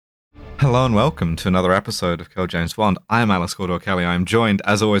Hello and welcome to another episode of Kill James Bond. I am Alice Caldwell-Kelly. I am joined,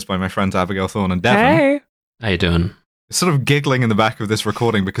 as always, by my friends Abigail Thorne and Devon. Hey! How you doing? Sort of giggling in the back of this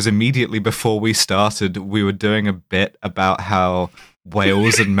recording because immediately before we started, we were doing a bit about how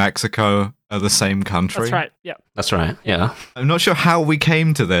Wales and Mexico are the same country. That's right, yeah. That's right, yeah. I'm not sure how we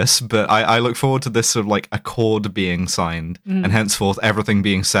came to this, but I look forward to this sort of like accord being signed, and henceforth everything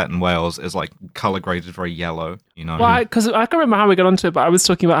being set in Wales is like colour graded very yellow, you know? Well, because I can't remember how we got onto it, but I was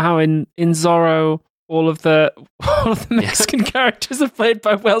talking about how in Zorro, all of the Mexican characters are played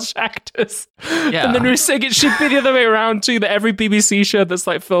by Welsh actors. Yeah. And then we were saying it should be the other way around too, that every BBC show that's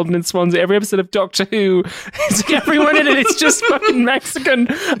like filmed in Swansea, every episode of Doctor Who, it's like everyone in it is just fucking Mexican,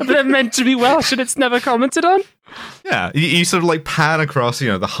 but they're meant to be Welsh and it's never commented on. Yeah, you sort of like pan across, you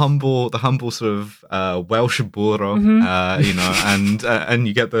know, the humble sort of Welsh burro, you know, and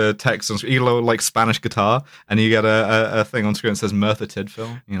you get the text on screen, you know, like Spanish guitar, and you get a thing on screen that says Merthyr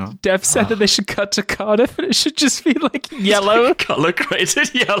Tydfil, you know. Dev said that they should cut to Cardiff and it should just be like yellow. Colour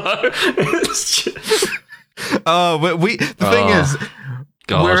graded yellow. The thing is,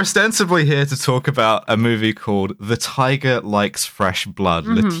 God. we're ostensibly here to talk about a movie called The Tiger Likes Fresh Blood.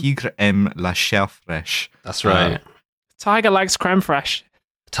 Le Tigre aime la chair fraîche. That's right. Tiger likes creme fraiche.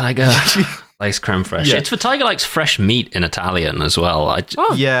 Tiger likes creme fraiche. Yeah. It's for Tiger likes fresh meat in Italian as well.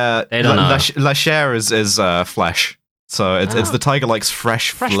 Yeah, They don't know. La chair is flesh. So it's the tiger likes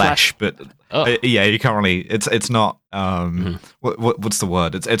fresh flesh, but yeah, you can't really. It's not. What's the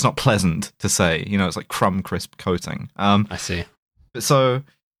word? It's not pleasant to say. You know, it's like crumb crisp coating. I see. So,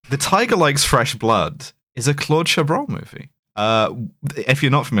 The Tiger Likes Fresh Blood is a Claude Chabrol movie. If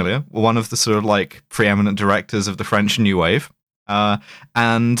you're not familiar, one of the sort of like preeminent directors of the French New Wave.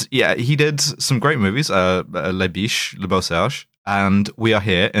 And yeah, he did some great movies, Les Biches, Le Beau Serge, and We Are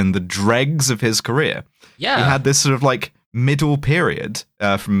Here in the dregs of his career. Yeah. He had this sort of like middle period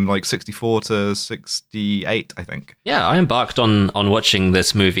from like 64 to 68, I think. Yeah, I embarked on watching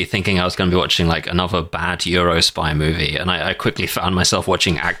this movie thinking I was going to be watching like another bad Euro spy movie, and I quickly found myself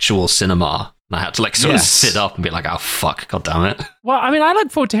watching actual cinema. And I had to like sort of sit up and be like, oh fuck, god damn it. Well, I mean, I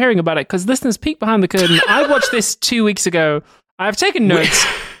look forward to hearing about it because listeners, peek behind the curtain. I watched this 2 weeks ago. I've taken notes.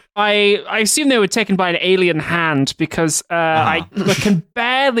 I assume they were taken by an alien hand because I can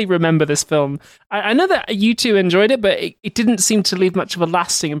barely remember this film. I know that you two enjoyed it, but it didn't seem to leave much of a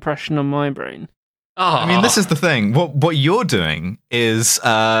lasting impression on my brain. I mean, this is the thing. What you're doing is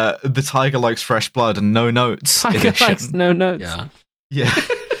The Tiger Likes Fresh Blood and no notes. Tiger likes no notes. Yeah.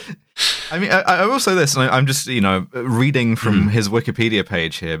 I mean, I will say this, and I'm just, you know, reading from his Wikipedia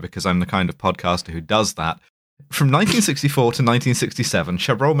page here because I'm the kind of podcaster who does that. From 1964 to 1967,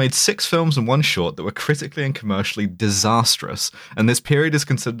 Chabrol made 6 films and 1 short that were critically and commercially disastrous, and this period is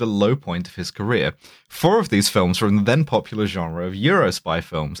considered a low point of his career. 4 of these films were in the then popular genre of Euro-spy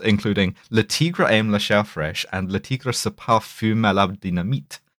films, including Le Tigre aime la chair fraîche and Le Tigre se parfume à la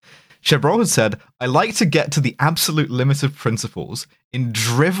dynamite. Chabrol had said, I like to get to the absolute limit of principles. In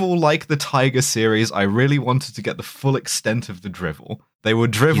Drivel Like the Tiger series, I really wanted to get the full extent of the drivel. They were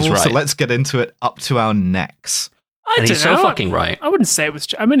drivel, so let's get into it up to our necks. He's so fucking right. I wouldn't say it was...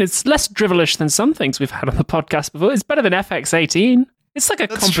 I mean, it's less drivelish than some things we've had on the podcast before. It's better than FX-18. It's like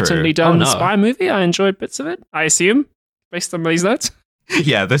That's competently done spy movie. I enjoyed bits of it, I assume, based on these notes.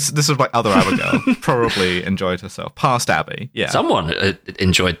 Yeah, this was like other Abigail probably enjoyed herself. Past Abby, yeah. Someone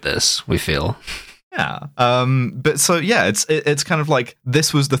enjoyed this, we feel. Yeah, but so yeah, it's kind of like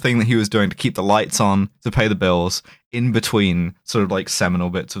this was the thing that he was doing to keep the lights on, to pay the bills, in between sort of like seminal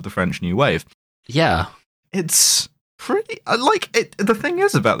bits of the French New Wave. Yeah. It's pretty, the thing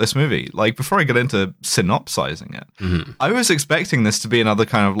is about this movie, like before I get into synopsizing it, I was expecting this to be another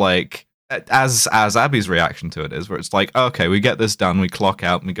kind of like, as Abby's reaction to it is, where it's like, okay, we get this done, we clock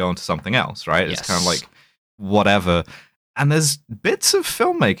out, and we go on to something else, right? It's kind of like, whatever. And there's bits of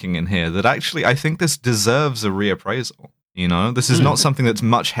filmmaking in here that actually, I think this deserves a reappraisal. You know, this is not something that's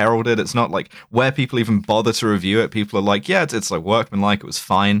much heralded. It's not like where people even bother to review it. People are like, yeah, it's like workmanlike, it was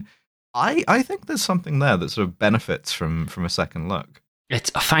fine. I think there's something there that sort of benefits from a second look.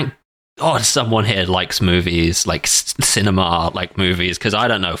 Thank God someone here likes movies, like cinema, like movies, because I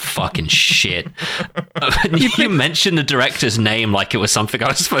don't know fucking shit. You mentioned the director's name like it was something I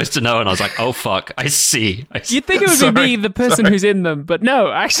was supposed to know, and I was like, oh fuck, I see. You'd think it would be me, the person who's in them, but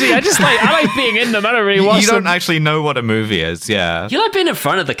no, actually, I like being in them. I don't really watch them. You don't actually know what a movie is, yeah. You like being in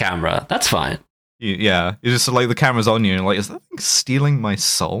front of the camera, that's fine. You're just like, the camera's on you, and like, is that thing stealing my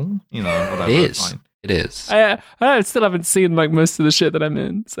soul? You know, whatever. It is. It is. I still haven't seen like most of the shit that I'm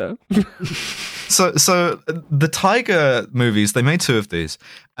in. So So the Tiger movies, they made 2 of these,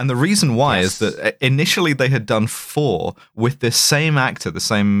 and the reason why is that initially they had done 4 with this same actor, the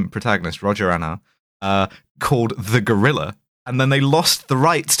same protagonist, Roger Anna, called The Gorilla, and then they lost the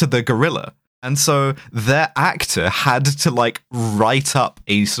rights to The Gorilla, and so their actor had to like write up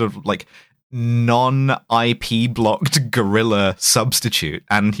a sort of like non-IP blocked gorilla substitute,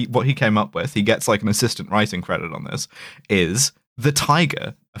 and what he came up with, he gets like an assistant writing credit on this, is the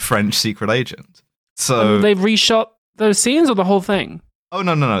Tiger, a French secret agent. So they've reshot those scenes or the whole thing? Oh,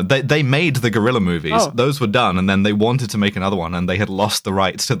 no. They made the gorilla movies. Oh. Those were done, and then they wanted to make another one, and they had lost the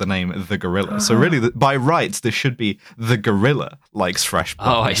rights to the name The Gorilla. So really, by rights, this should be The Gorilla Likes Fresh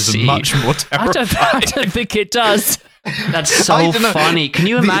Blood, which is much more terrifying. I don't think it does. That's so funny. Can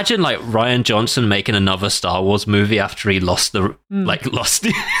you imagine like Rian Johnson making another Star Wars movie after he lost the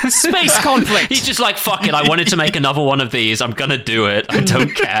space conflict? He's just like, fuck it, I wanted to make another one of these. I'm gonna do it. I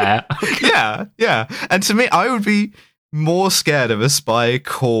don't care. Yeah. And to me, I would be more scared of a spy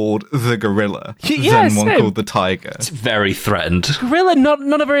called the Gorilla than one called the Tiger. It's very threatened. Gorilla,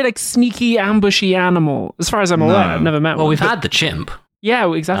 not a very like sneaky, ambushy animal, as far as I'm aware. I've never met one. Well, we've had the chimp.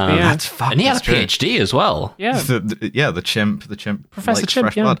 Yeah, exactly. Yeah, that's fucking. And he had a PhD as well. Yeah, the chimp, Professor likes Chimp.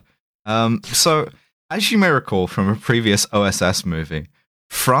 fresh blood. So as you may recall from a previous OSS movie,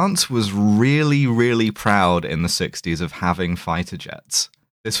 France was really, really proud in the 60s of having fighter jets.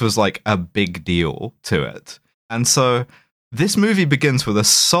 This was like a big deal to it. And so this movie begins with a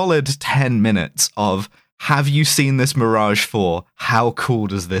solid 10 minutes of, have you seen this Mirage 4? How cool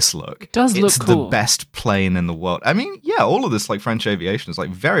does this look? It does look cool. It's the best plane in the world. I mean, yeah, all of this like French aviation is like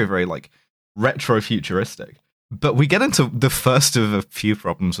very, very like retro futuristic. But we get into the first of a few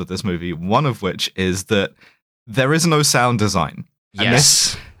problems with this movie, one of which is that there is no sound design.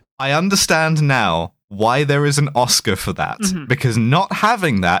 Yes. I understand now why there is an Oscar for that, because not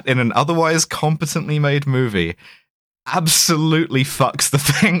having that in an otherwise competently made movie absolutely fucks the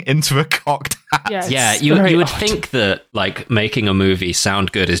thing into a cocked hat. Yeah, you would think that like making a movie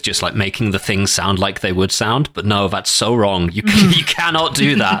sound good is just like making the things sound like they would sound, but no, that's so wrong. You cannot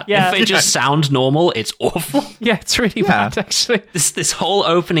do that. If they just sound normal, it's awful. Yeah, it's really bad actually. This whole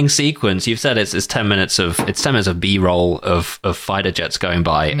opening sequence, you've said it's 10 minutes of B-roll of fighter jets going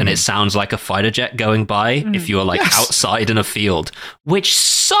by, and it sounds like a fighter jet going by if you're like outside in a field, which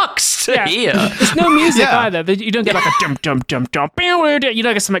sucks to hear. There's no music either. You don't get like a jump, jump, jump, jump. You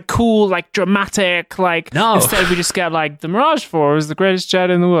don't get some like cool, like dramatic, like. No. Instead, we just get like the Mirage 4 is the greatest jet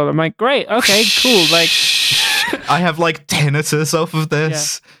in the world. I'm like, great, okay, cool. Like, I have like tinnitus off of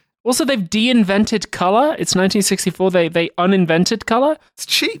this. Yeah. Also, they've de-invented color. It's 1964. They uninvented color. It's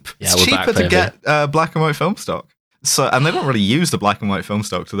cheap. Yeah, it's cheaper to get black and white film stock. So, and they don't really use the black and white film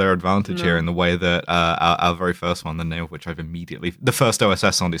stock to their advantage here in the way that our very first one, the name of which I've immediately, the first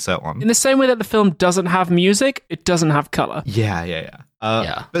OSS on the set one. In the same way that the film doesn't have music, it doesn't have color. Yeah.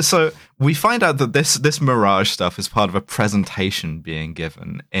 But so we find out that this Mirage stuff is part of a presentation being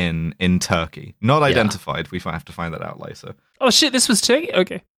given in Turkey. Not identified. We have to find that out later. Oh shit, this was Turkey?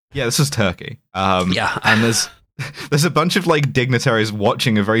 Okay. Yeah, this is Turkey. And there's a bunch of like dignitaries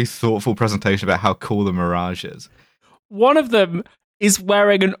watching a very thoughtful presentation about how cool the Mirage is. One of them is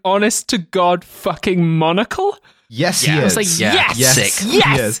wearing an honest-to-God fucking monocle. Yes, he is. I was like,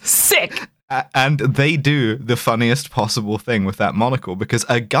 yes, sick. And they do the funniest possible thing with that monocle, because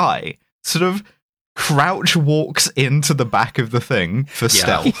a guy sort of crouch walks into the back of the thing for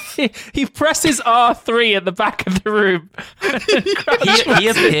stealth. He presses R3 at the back of the room. He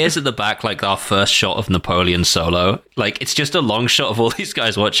appears at the back like our first shot of Napoleon Solo. Like, it's just a long shot of all these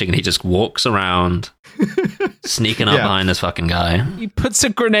guys watching, and he just walks around, sneaking up behind this fucking guy. He puts a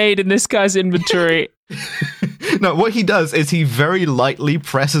grenade in this guy's inventory. No, what he does is he very lightly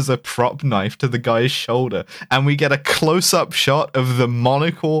presses a prop knife to the guy's shoulder, and we get a close-up shot of the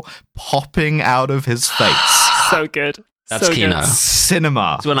monocle popping out of his face. So good. That's Kino. Good.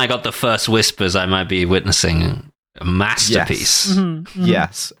 Cinema. It's when I got the first whispers I might be witnessing a masterpiece.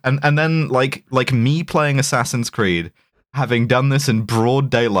 Yes. And then, like me playing Assassin's Creed, having done this in broad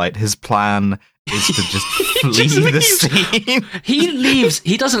daylight, his plan is to just flee the scene. He leaves.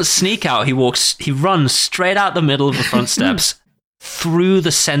 He doesn't sneak out. He runs straight out the middle of the front steps through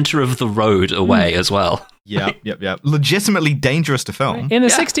the center of the road away as well. Yep. Legitimately dangerous to film. In the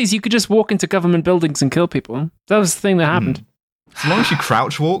 60s, you could just walk into government buildings and kill people. That was the thing that happened. As long as you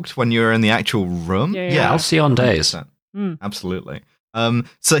crouch walked when you were in the actual room. I'll see on days. Absolutely.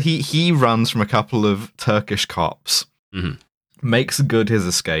 So he runs from a couple of Turkish cops, makes good his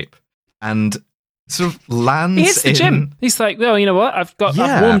escape, and sort of lands He hits the gym. He's like, well, you know what? I've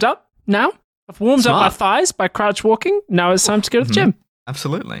warmed up now. I've warmed up my Smart. thighs by crouch walking. Now it's time to go to the gym.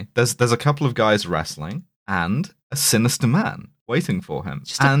 Absolutely. There's a couple of guys wrestling and a sinister man waiting for him.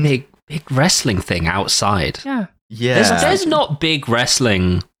 Just a big wrestling thing outside. Yeah. Yeah. There's not big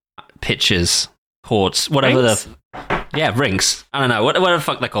wrestling pitches, courts, whatever Rings? rings. I don't know. What the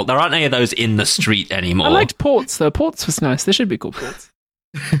fuck they're called. There aren't any of those in the street anymore. I liked ports, though. Ports was nice. They should be called ports.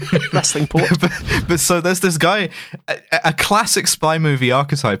 Wrestling port. but so there's this guy, a classic spy movie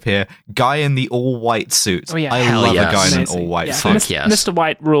archetype here, guy in the all-white suit. Oh, yeah. I Hell love yes. a guy in an Amazing. all-white Yeah. suit. Fuck yes. Mr.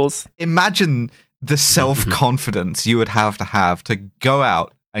 White rules. Imagine the self-confidence you would have to go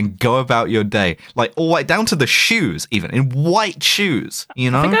out and go about your day, like all white, down to the shoes, even in white shoes.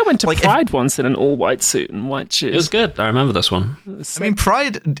 You know, I think I went to Like, Pride once in an all-white suit and white shoes. It was good. I remember this one. I mean,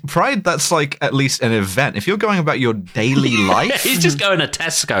 Pride. That's like at least an event. If you're going about your daily life, He's just going to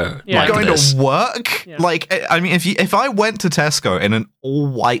Tesco. Yeah. like going this. to work. Yeah. Like, I mean, if I went to Tesco in an all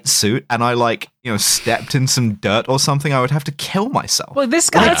white suit and I stepped in some dirt or something, I would have to kill myself. Well, this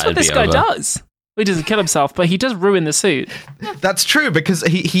guy, that's what it'd this be guy over. does. He doesn't kill himself, but he does ruin the suit. That's true, because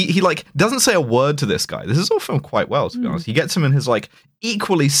he like doesn't say a word to this guy. This is all filmed quite well, to be honest. He gets him in his like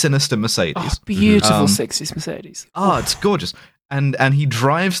equally sinister Mercedes. Oh, beautiful 60s Mercedes. Oh, it's gorgeous. And he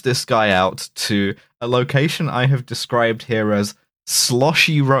drives this guy out to a location I have described here as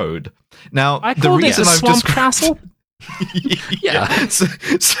Sloshy Road. Now, I the called it reason the I've Swamp described- Castle. Yeah.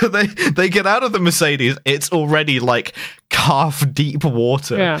 So they get out of the Mercedes. It's already like calf deep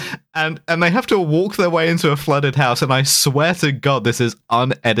water. Yeah. And they have to walk their way into a flooded house, and I swear to God this is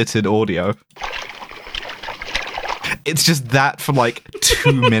unedited audio. It's just that for like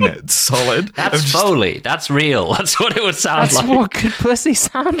 2 minutes solid. That's of just- Foley. That's real. That's what it would sound That's like. what good pussy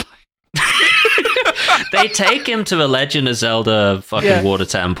sound like. They take him to a Legend of Zelda fucking Yeah. water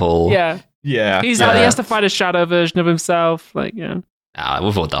temple. Yeah. Yeah. He yeah. has to fight a shadow version of himself. Like, yeah. Nah,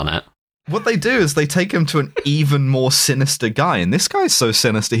 we've all done it. What they do is they take him to an even more sinister guy, and this guy's so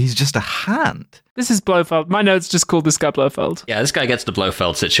sinister he's just a hand. This is Blofeld. My notes just called this guy Blofeld. Yeah, this guy gets the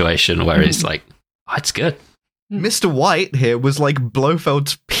Blofeld situation where he's like, oh, it's good. Mr. White here was like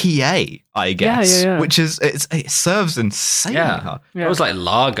Blofeld's PA, I guess, yeah. which is it serves insanely hard. Yeah. It was like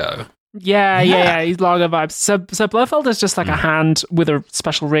Largo. Yeah. He's Largo vibes. So Blofeld is just like a hand with a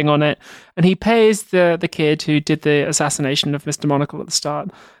special ring on it, and he pays the kid who did the assassination of Mr. Monocle at the start.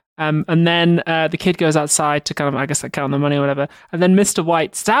 And then the kid goes outside to kind of, I guess, like count the money or whatever. And then Mr.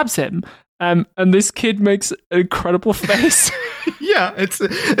 White stabs him. And this kid makes an incredible face. Yeah, it's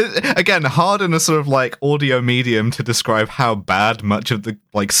again hard in a sort of like audio medium to describe how bad much of the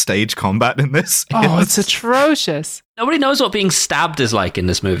like stage combat in this Oh, is. it's atrocious. Nobody knows what being stabbed is like in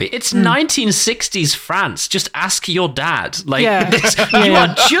this movie. It's 1960s France. Just ask your dad. Like, Yeah. you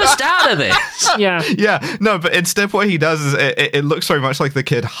are just out of this. Yeah. Yeah, no, but instead what he does is it looks very much like the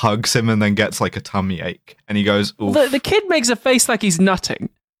kid hugs him and then gets like a tummy ache, and he goes, oof. The kid makes a face like he's nutting.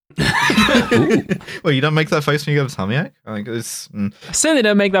 Well, you don't make that face when you get a tummy ache? I think it's... I certainly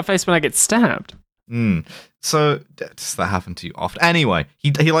don't make that face when I get stabbed. So, does that happen to you often? Anyway,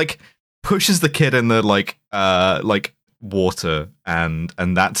 he like pushes the kid in the like water, and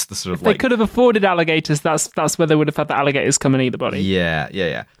that's the sort of If they like... could have afforded alligators, that's where they would have had the alligators come and eat the body.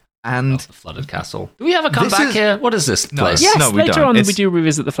 Yeah. And The flooded castle. Do we ever come This back is- here? What is this No. place? Yes, No, we later don't. on It's- we do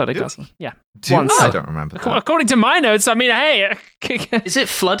revisit the flooded castle. Yeah. Once. I don't remember that. According to my notes, I mean, hey. Is it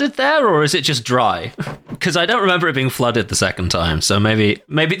flooded there, or is it just dry? Because I don't remember it being flooded the second time. So maybe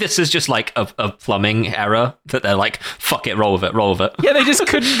this is just like a plumbing error that they're like, fuck it, roll with it. Yeah, they just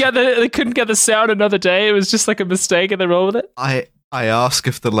couldn't get the sound another day. It was just like a mistake, and they roll with it. I ask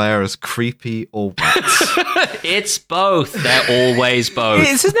if the layer is creepy or wet. It's both. They're always both.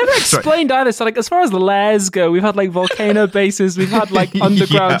 It's just never explained either. So, like, as far as the layers go, we've had like volcano bases, we've had like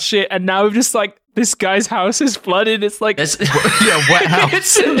underground Yeah. shit, and now we've just like this guy's house is flooded. It's like There's Yeah, wet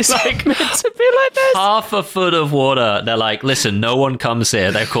house. it's like meant to be like this. half a foot of water. They're like, listen, no one comes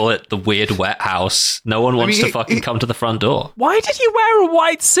here. They call it the weird wet house. No one wants mean, to fucking come to the front door. Why did you wear a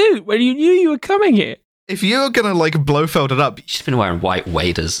white suit when you knew you were coming here? If you're gonna like Blofeld it up, She's been wearing white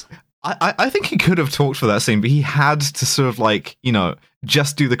waders. I think he could have talked for that scene, but he had to sort of like,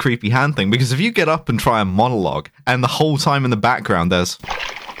 just do the creepy hand thing. Because if you get up and try a monologue, and the whole time in the background there's...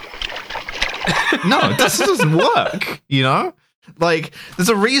 No, this doesn't work, Like, there's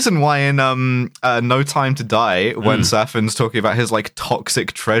a reason why in No Time to Die, when Safin's talking about his, like,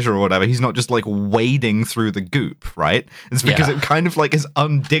 toxic treasure or whatever, he's not just, like, wading through the goop, right? It's because Yeah. it kind of, like, is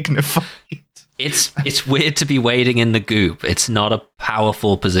undignified. It's weird to be wading in the goop. It's not a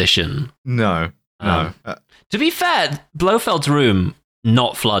powerful position. No. To be fair, Blofeld's room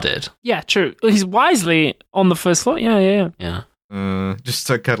not flooded. Yeah, true. He's wisely on the first floor. Yeah. Yeah. Just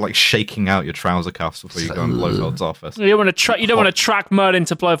to kind of like shaking out your trouser cuffs before you go in Blofeld's office. You don't want to track mud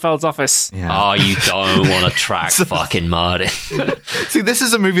into Blofeld's office. Yeah. Oh, you don't want to track fucking mud. See, this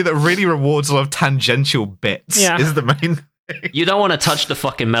is a movie that really rewards a lot of tangential bits. Yeah. Is the main. You don't want to touch the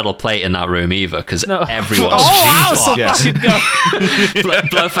fucking metal plate in that room either, because everyone's...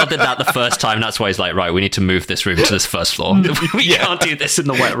 Blofeld did that the first time. That's why he's like, right, we need to move this room to this first floor. We can't do this in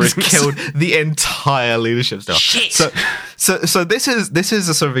the wet rooms. Killed the entire leadership staff. Shit. So this is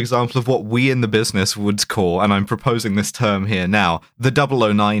a sort of example of what we in the business would call, and I'm proposing this term here now, the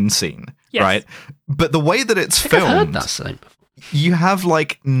 009 scene, yes. right? But the way that it's filmed, I've heard that scene before. You have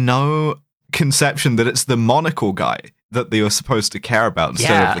like no conception that it's the monocle guy that they were supposed to care about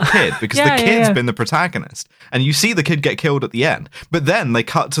instead of the kid, because the kid's been the protagonist, and you see the kid get killed at the end, but then they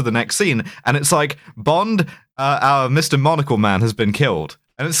cut to the next scene and it's like, Bond, our Mr. Monocle Man has been killed,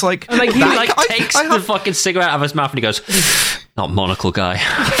 and it's like, and like he takes the fucking cigarette out of his mouth and he goes, not monocle guy.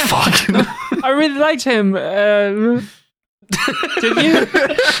 Fuck. I really liked him. Did you?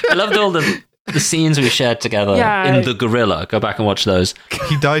 I loved all the scenes we shared together in The Gorilla. Go back and watch those.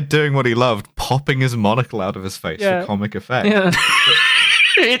 He died doing what he loved, popping his monocle out of his face for comic effect. Yeah.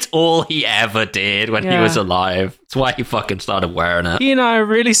 It's all he ever did when he was alive. It's why he fucking started wearing it. He and I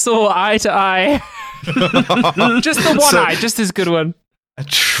really saw eye to eye. Just the one eye, just his good one.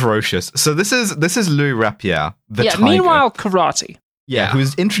 Atrocious. So this is Louis Rapier, the tiger. Meanwhile, karate. Who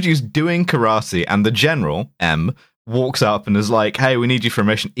is introduced doing karate, and the general, M, walks up and is like, hey, we need you for a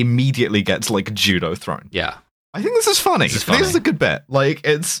mission, immediately gets like judo thrown. Yeah. I think this is funny. This is a good bit. Like,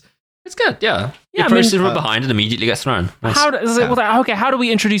 it's good, yeah. He approaches from behind and immediately gets thrown. Nice. How do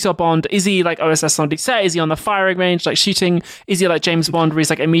we introduce our Bond? Is he like OSS on set? Is he on the firing range, like shooting? Is he like James Bond, where he's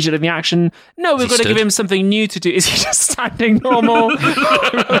like immediately in the action? No, we've got to give him something new to do. Is he just standing normal?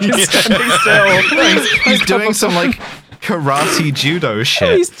 He's standing still. He's doing some like karate judo shit.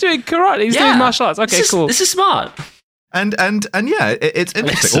 Oh, he's doing karate. He's doing martial arts. Okay, cool. This is smart. And yeah, it's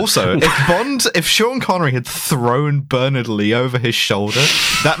interesting. Also, if Sean Connery had thrown Bernard Lee over his shoulder,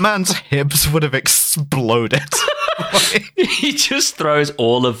 that man's hips would have exploded. He just throws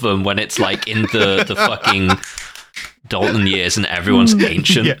all of them when it's like in the fucking Dalton years and everyone's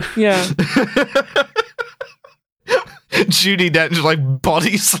ancient. Yeah. Judi Dench like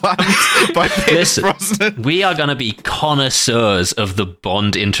body slammed by Pierce Brosnan. We are going to be connoisseurs of the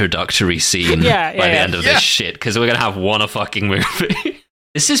Bond introductory scene by the end of this shit, because we're going to have one a fucking movie.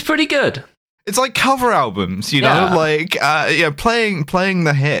 This is pretty good. It's like cover albums, you know, like playing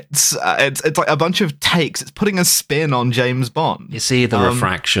the hits. It's like a bunch of takes. It's putting a spin on James Bond. You see the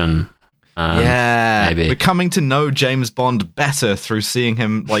refraction. Maybe. We're coming to know James Bond better through seeing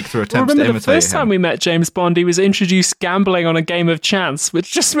him, like, through attempts to imitate him. The first time we met James Bond, he was introduced gambling on a game of chance,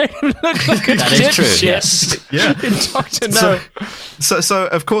 which just made him look like a That is true, dipshit. yes. Yeah. In Dr. No. So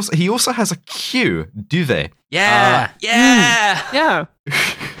of course, he also has a Q, Duvet. Yeah.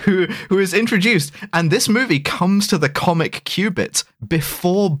 Who is introduced, and this movie comes to the comic Q bits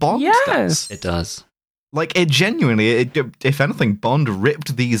before Bond does. It does. Like, it genuinely, if anything, Bond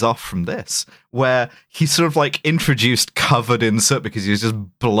ripped these off from this, where he's sort of like introduced covered in soot because he's just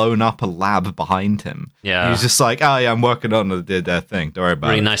blown up a lab behind him. Yeah. He's just like, oh yeah, I'm working on the thing. Don't worry about it.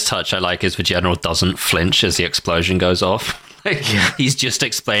 Really nice touch I like is the general doesn't flinch as the explosion goes off. He's just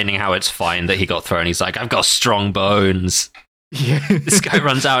explaining how it's fine that he got thrown. He's like, I've got strong bones. Yeah. This guy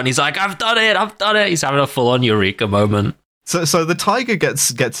runs out and he's like, I've done it. He's having a full-on eureka moment. So the tiger gets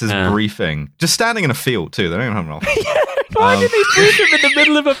his briefing, just standing in a field too. They don't even have an office. Why did they brief him in the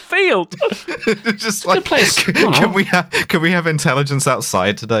middle of a field? Just like, can we have intelligence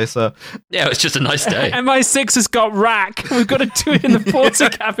outside today, sir? Yeah, it's just a nice day. MI6 has got rack. We've got to do it in the porter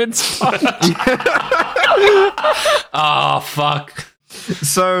cabin spot. Oh, fuck.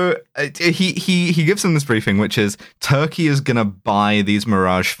 So he gives them this briefing, which is Turkey is going to buy these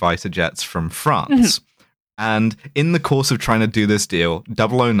Mirage fighter jets from France. And in the course of trying to do this deal,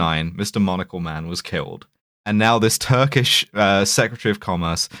 009, Mr. Monocle Man, was killed. And now this Turkish Secretary of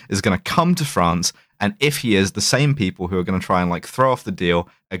Commerce is going to come to France, and if he is, the same people who are going to try and like throw off the deal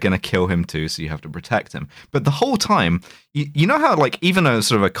are going to kill him too, so you have to protect him. But the whole time, you know how like even a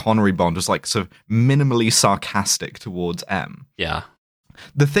sort of a Connery Bond was like sort of minimally sarcastic towards M? Yeah.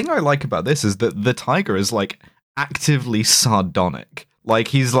 The thing I like about this is that the tiger is like actively sardonic. Like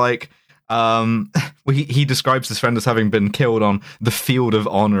he's like... he describes his friend as having been killed on the field of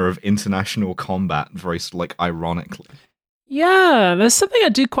honor of international combat, very like ironically. Yeah, there's something I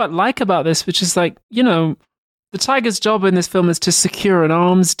do quite like about this, which is like, you know, the tiger's job in this film is to secure an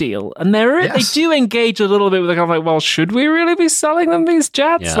arms deal, and they do engage a little bit with the kind of like, well, should we really be selling them these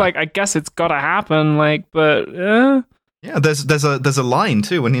jets? Yeah. Like, I guess it's got to happen, like, but Yeah, there's a line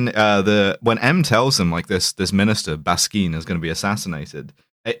too when when M tells him like this minister Baskin is going to be assassinated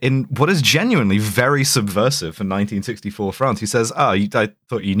in what is genuinely very subversive for 1964 France. He says, I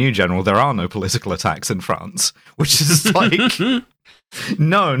thought you knew, General, there are no political attacks in France," which is like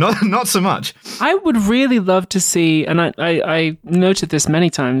no, not so much. I would really love to see, and I noted this many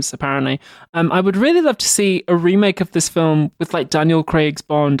times, apparently, I would really love to see a remake of this film with, like, Daniel Craig's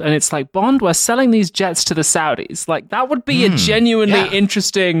Bond, and it's like, Bond, we're selling these jets to the Saudis. Like, that would be a genuinely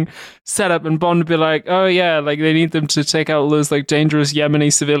interesting setup, and Bond would be like, oh yeah, like, they need them to take out all those, like, dangerous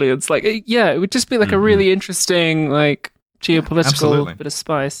Yemeni civilians. Like, yeah, it would just be, like, a really interesting, like, geopolitical bit of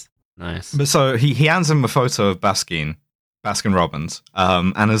spice. Nice. But so he hands him a photo of Baskin Robbins,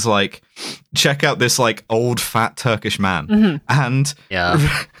 and is like, check out this like old fat Turkish man, and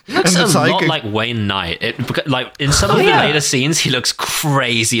he looks a lot like Wayne Knight. Like in some of the later scenes, he looks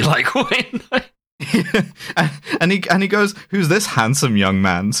crazy like Wayne Knight. and he goes, "Who's this handsome young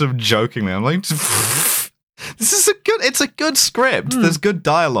man?" Sort of jokingly. I'm like, this is it's a good script. There's good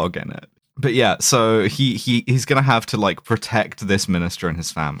dialogue in it. But yeah, so he's gonna have to like protect this minister and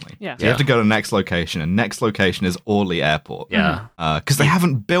his family. Yeah, so you have to go to the next location, and next location is Orly Airport. Yeah, because they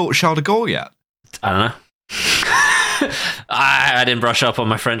haven't built Charles de Gaulle yet. I don't know. I didn't brush up on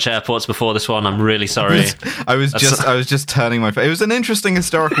my French airports before this one. I'm really sorry. I was just turning my. It was an interesting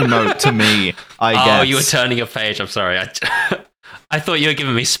historical note to me. I guess. Oh, you were turning a page. I'm sorry. I thought you were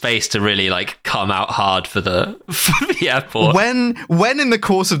giving me space to really like come out hard for the airport. When in the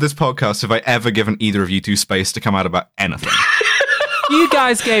course of this podcast have I ever given either of you two space to come out about anything? You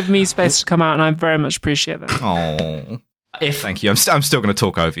guys gave me space to come out, and I very much appreciate that. Oh, thank you. I'm still going to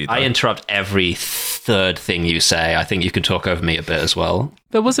talk over you, though. I interrupt every third thing you say. I think you can talk over me a bit as well.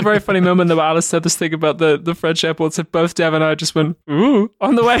 There was a very funny moment though where Alice said this thing about the French airports, and both Dev and I just went, ooh,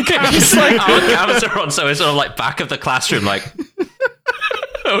 on the way. It's like, our cameras are on, so it's sort of like back of the classroom, like...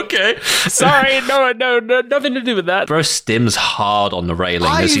 Okay. Sorry, no, nothing to do with that. Bro stims hard on the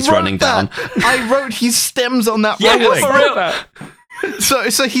railing as he's running down. I wrote he stems on that railing.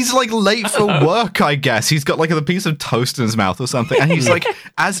 So he's like late for work, I guess. He's got like a piece of toast in his mouth or something, and he's like,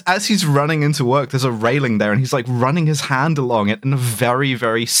 as he's running into work, there's a railing there, and he's like running his hand along it in a very,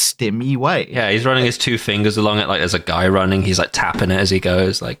 very stimmy way. Yeah, he's running his two fingers along it like there's a guy running. He's like tapping it as he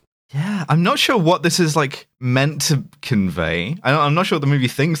goes, like. Yeah, I'm not sure what this is like meant to convey. I'm not sure what the movie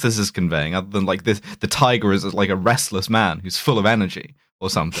thinks this is conveying, other than like the tiger is like a restless man who's full of energy or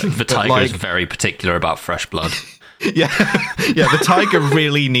something. The tiger is very particular about fresh blood. yeah, the tiger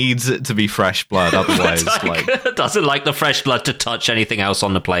really needs it to be fresh blood, otherwise the tiger doesn't like the fresh blood to touch anything else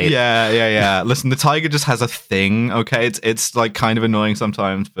on the plate. Yeah. Listen, the tiger just has a thing. Okay, it's like kind of annoying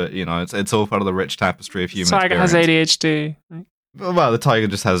sometimes, but you know, it's all part of the rich tapestry of human. Tiger experience. has ADHD. Well, the tiger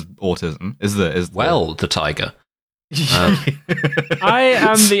just has autism. The tiger. I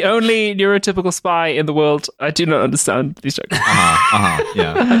am the only neurotypical spy in the world. I do not understand these jokes.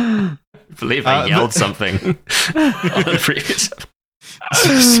 Yeah. I believe I yelled something on the previous.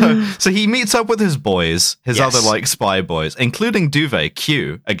 So he meets up with his boys, other like spy boys, including Duvet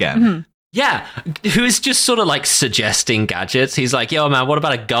Q again. Mm-hmm. Yeah, who is just sort of like suggesting gadgets. He's like, yo, man, what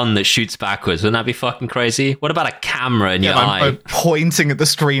about a gun that shoots backwards? Wouldn't that be fucking crazy? What about a camera in your eye? I'm pointing at the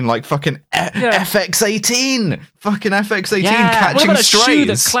screen like fucking FX-18. Fucking FX-18 catching what about a strays? shoe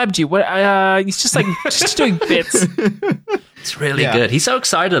that clabbed you? He's just like just doing bits. It's really good. He's so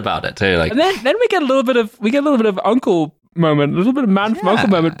excited about it too. Like, and then we get a little bit of uncle moment, a little bit of man from uncle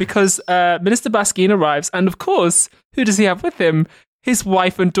moment, because Minister Baskin arrives, and of course, who does he have with him? His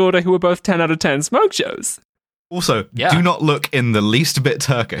wife and daughter, who are both 10 out of 10 smoke shows. Also, do not look in the least bit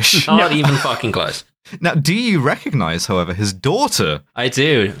Turkish. Not even fucking close. Now, do you recognize, however, his daughter? I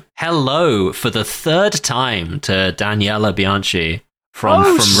do. Hello for the third time to Daniela Bianchi from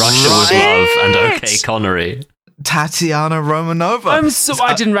Russia with Love and OK Connery. Tatiana Romanova.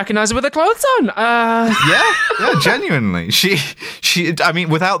 I didn't recognize her with her clothes on. Yeah, genuinely. She. I mean,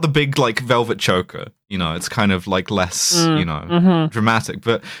 without the big like velvet choker, you know, it's kind of like less, dramatic.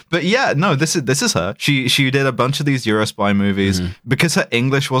 But yeah, no, this is her. She did a bunch of these Eurospy movies because her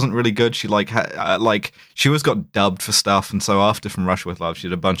English wasn't really good. She she always got dubbed for stuff, and so after From Russia with Love, she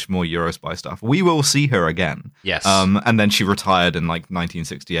did a bunch more Eurospy stuff. We will see her again. Yes. And then she retired in like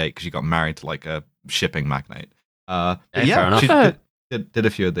 1968 because she got married to like a shipping magnate. Fair enough. She did a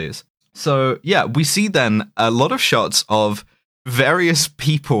few of these. So yeah, we see then a lot of shots of various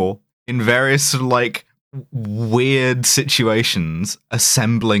people in various sort of like weird situations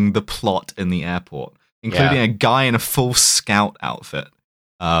assembling the plot in the airport, including a guy in a full scout outfit,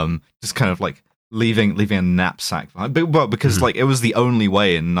 just kind of like leaving a knapsack behind. Well, because like it was the only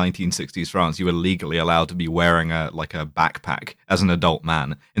way in 1960s France you were legally allowed to be wearing a backpack as an adult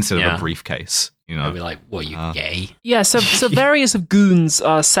man instead of a briefcase. You know, I'd be like, "What, you gay?" Yeah, so various of goons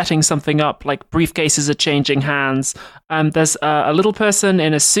are setting something up, like briefcases are changing hands. There's a little person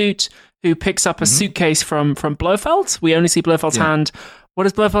in a suit who picks up a suitcase from Blofeld. We only see Blofeld's hand. What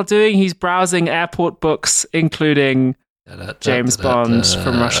is Blofeld doing? He's browsing airport books, including James Bond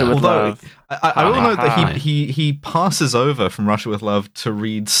from Russia with Love. I will note that he passes over from Russia with Love to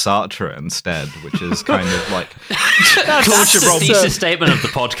read Sartre instead, which is kind of like That's the thesis statement of the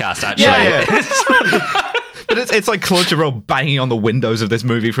podcast, actually. Yeah. But it's like Claude Chabrol banging on the windows of this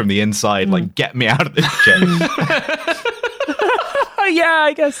movie from the inside, like, get me out of this shit. Yeah,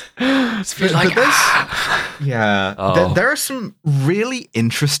 I guess. There are some really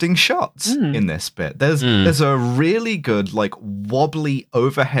interesting shots in this bit. There's a really good, like, wobbly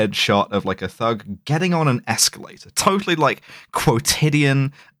overhead shot of like a thug getting on an escalator. Totally like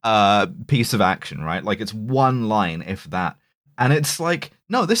quotidian piece of action, right? Like it's one line, if that. And it's like,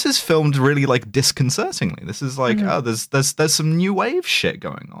 no, this is filmed really like disconcertingly. This is like, there's some new wave shit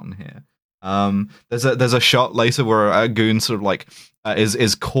going on here. There's a shot later where a goon sort of like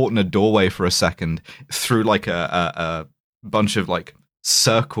is caught in a doorway for a second through like a bunch of like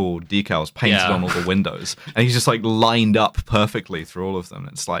circle decals painted on all the windows, and he's just like lined up perfectly through all of them.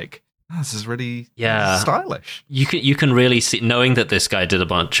 It's like, this is really stylish. You can really see, knowing that this guy did a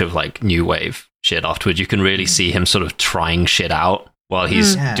bunch of like new wave shit afterwards, you can really see him sort of trying shit out while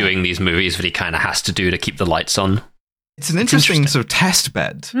he's doing these movies that he kind of has to do to keep the lights on. It's an interesting sort of test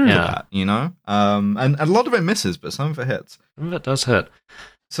bed for that, you know? And a lot of it misses, but some of it hits. Some of it does hit.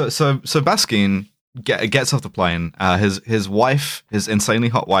 So Baskin gets off the plane. His wife, his insanely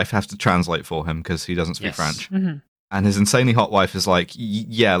hot wife, has to translate for him because he doesn't speak French. Mm-hmm. And his insanely hot wife is like,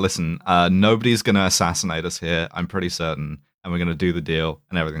 yeah, listen, nobody's going to assassinate us here, I'm pretty certain. And we're going to do the deal,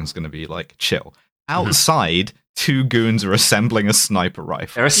 and everything's going to be like chill. Outside, two goons are assembling a sniper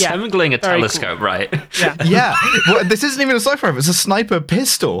rifle. They're assembling a telescope, cool. Right? Yeah. Well, this isn't even a sniper rifle; it's a sniper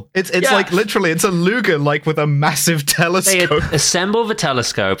pistol. It's like literally, it's a Luger like with a massive telescope. They assemble the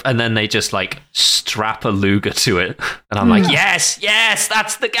telescope, and then they just like strap a Luger to it. And I'm like, yes,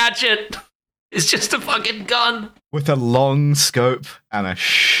 that's the gadget. It's just a fucking gun with a long scope and a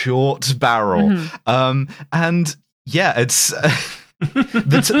short barrel. And yeah, it's.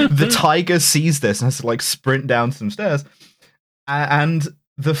 The tiger sees this and has to like sprint down some stairs, and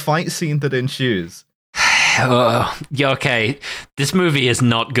the fight scene that ensues. Okay, this movie is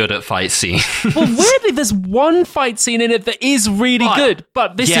not good at fight scenes. Well, weirdly, there's one fight scene in it that is really good,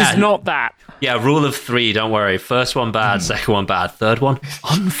 but this is not that. Yeah, rule of three, don't worry. First one bad, second one bad, third one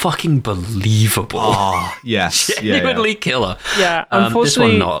unfucking believable. Oh, yes. Genuinely killer. Yeah,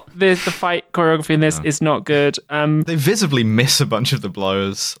 unfortunately, the fight choreography in this is not good. They visibly miss a bunch of the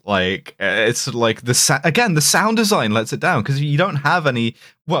blows. Like, it's like the sound design lets it down because you don't have any...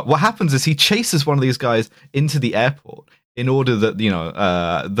 What happens is he chases one of these guys into the airport in order that, you know,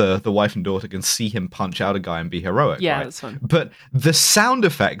 the wife and daughter can see him punch out a guy and be heroic. Yeah, right? that's fine. But the sound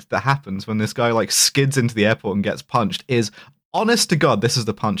effect that happens when this guy like skids into the airport and gets punched is, honest to God, this is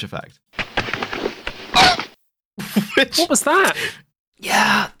the punch effect. What was that?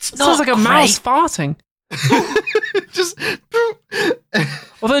 Yeah, it sounds like a mouse farting. Just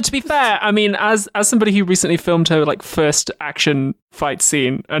although to be fair, I mean, as somebody who recently filmed her like first action fight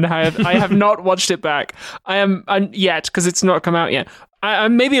scene, and I have not watched it back. I'm yet because it's not come out yet.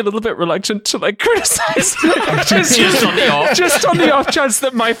 I'm maybe a little bit reluctant to like criticize just on the off chance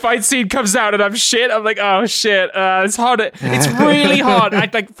that my fight scene comes out and I'm shit. I'm like, oh shit, it's hard. It's really hard. I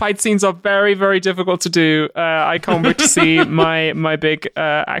think fight scenes are very, very difficult to do. I can't wait to see my big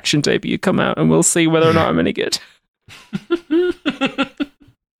action debut come out, and we'll see whether or not I'm any good.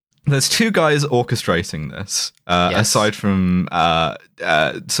 There's two guys orchestrating this. Aside from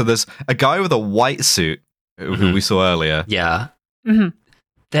so there's a guy with a white suit who we saw earlier. Yeah. Mm-hmm.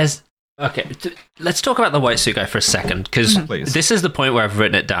 Let's talk about the white suit guy for a second, because this is the point where I've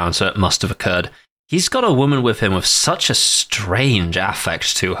written it down, so it must have occurred. He's got a woman with him with such a strange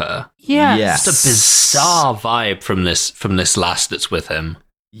affect to her. Yeah, yes. Just a bizarre vibe from this lass that's with him.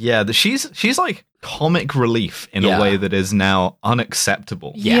 Yeah, she's like comic relief in a way that is now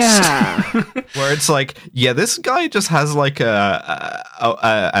unacceptable. Yes. Yeah. Where it's like, this guy just has like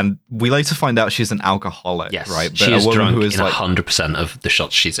and we later find out she's an alcoholic, right? But she is drunk who is in like 100% of the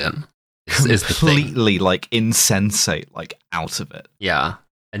shots she's in. Is completely like insensate, like out of it. Yeah.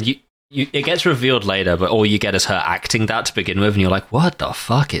 And it gets revealed later, but all you get is her acting that to begin with, and you're like, what the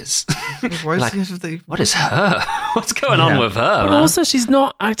fuck is... Why Like, does he what is her? What's going on with her? But man? also, she's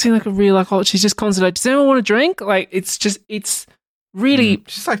not acting like a real alcoholic. She's just constantly like, does anyone want a drink? Like, it's really...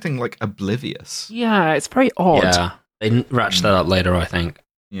 She's acting like oblivious. Yeah, it's very odd. Yeah, they ratchet that up later, I think.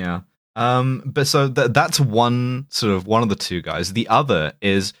 Yeah. But so that's one of the two guys. The other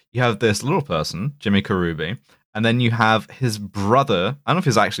is you have this little person, Jimmy Karubi, and then you have his brother. I don't know if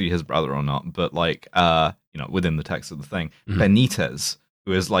it's actually his brother or not, but like, within the text of the thing, Benitez,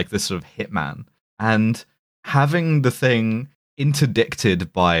 who is like this sort of hitman, and having the thing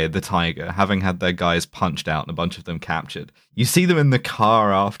interdicted by the tiger, having had their guys punched out and a bunch of them captured. You see them in the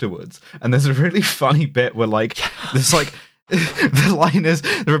car afterwards, and there's a really funny bit where like there's like. The line is,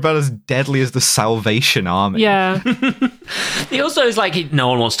 they're about as deadly as the Salvation Army. Yeah. He also is like, no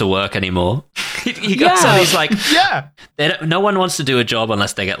one wants to work anymore. He goes on, he's like, no one wants to do a job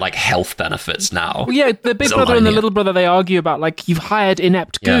unless they get like health benefits now. Well, yeah, the big brother and the little brother, they argue about like, you've hired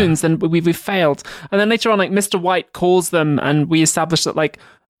inept goons and we've failed. And then later on, like Mr. White calls them and we establish that like,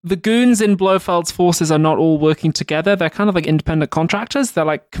 the goons in Blofeld's forces are not all working together. They're kind of like independent contractors. They're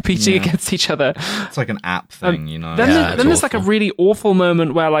like competing against each other. It's like an app thing, Then there's like a really awful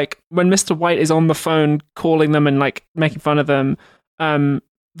moment where like when Mr. White is on the phone calling them and like making fun of them,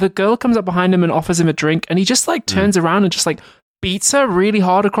 the girl comes up behind him and offers him a drink, and he just like turns around and just like beats her really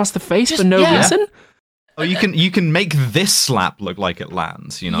hard across the face for no reason. Oh, you can make this slap look like it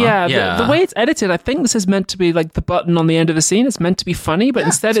lands, Yeah, the way it's edited, I think this is meant to be like the button on the end of the scene. It's meant to be funny, but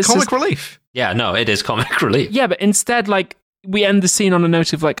instead it's comic just, relief. Yeah, no, it is comic relief. Yeah, but instead, like, we end the scene on a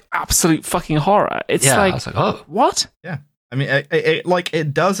note of like absolute fucking horror. It's like, I was like, oh, what? Yeah. I mean,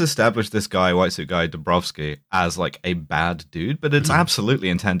 it does establish this guy, white suit guy, Dabrowski, as like a bad dude, but it's absolutely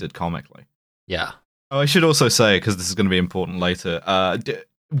intended comically. Yeah. Oh, I should also say, because this is going to be important later,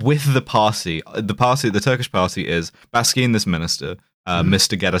 with the Turkish party is Baskin, this minister,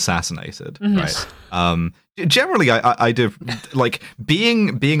 Mr. Get Assassinated, right? Generally, I do like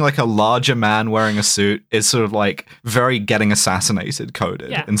being like a larger man wearing a suit is sort of like very getting assassinated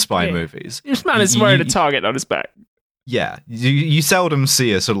coded in spy movies. This man is wearing a target on his back. Yeah, you seldom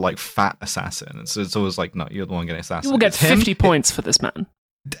see a sort of like fat assassin. It's always like, no, you're the one getting assassinated. You will get 50 points for this man.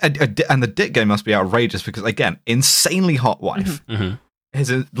 And the dick game must be outrageous because, again, insanely hot wife. His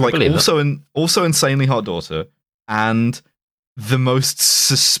like also insanely hot daughter, and the most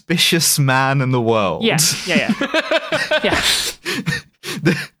suspicious man in the world. Yeah.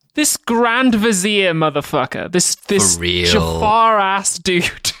 This Grand Vizier motherfucker. This Jafar ass dude.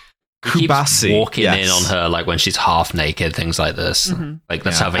 He keeps Kubasi, walking in on her like when she's half naked, things like this. Like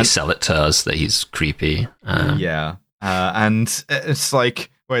that's how they sell it to us that he's creepy. And it's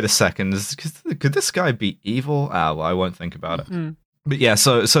like, wait a second, could this guy be evil? Well, I won't think about it. But yeah,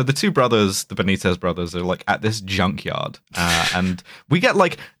 so the two brothers, the Benitez brothers, are like at this junkyard, and we get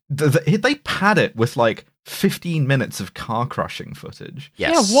like they pad it with like 15 minutes of car crushing footage.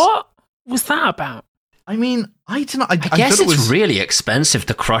 Yes. Yeah, what was that about? I mean, I don't know. I guess thought it's really expensive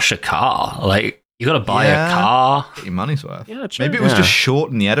to crush a car. Like, you got to buy a car. Get your money's worth. Yeah, true. Maybe it was just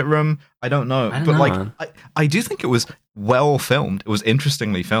short in the edit room. I don't know. I do think it was well filmed. It was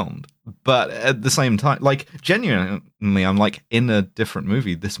interestingly filmed. But at the same time, like, genuinely, I'm like, in a different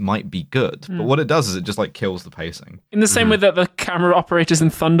movie, this might be good. But what it does is it just, like, kills the pacing. In the same way that the camera operators in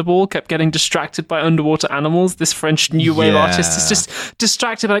Thunderball kept getting distracted by underwater animals, this French new wave artist is just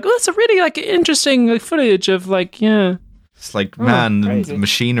distracted by, like, oh, that's a really, like, interesting like, footage of, like, It's like,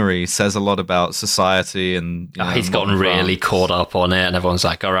 machinery says a lot about society, and he's gotten really caught up on it, and everyone's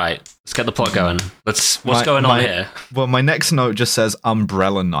like, all right, let's get the plot going. What's going on here? Well, my next note just says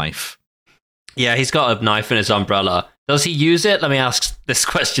umbrella knife. Yeah, he's got a knife in his umbrella. Does he use it? Let me ask this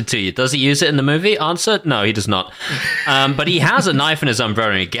question to you. Does he use it in the movie? Answer, no, he does not. But he has a knife in his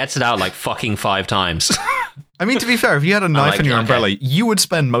umbrella, and he gets it out like fucking 5 times. I mean, to be fair, if you had a knife in your umbrella, you would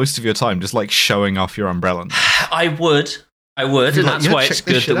spend most of your time just like showing off your umbrella. I would, and that's why it's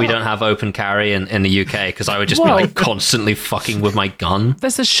good that we don't have open carry in the UK, because I would just be like constantly fucking with my gun.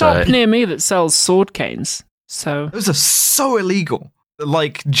 There's a shop near me that sells sword canes. So those are so illegal.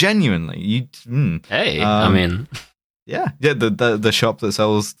 Like, genuinely, Hey, I mean, the shop that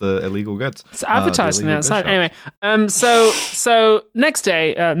sells the illegal goods. It's advertising outside. Anyway, so next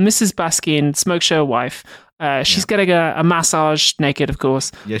day, Mrs. Baskin, smoke show wife, she's getting a massage naked, of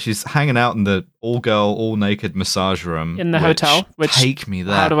course. Yeah, she's hanging out in the all-girl, all-naked massage room. In the hotel. Which, take me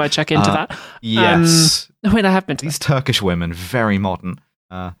there. How do I check into that? Yes. Wait, I have been to These Turkish women, very modern.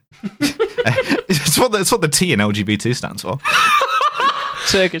 It's what the T in LGBT stands for.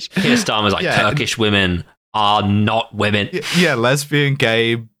 Turkish. Keir Starmer's like, Turkish women are not women. Yeah, lesbian,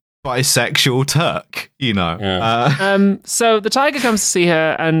 gay, bisexual Turk, you know. Yeah. So the tiger comes to see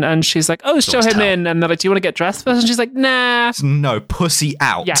her, and she's like, "Oh, show him in." And they're like, "Do you want to get dressed first?" And she's like, "Nah." No, pussy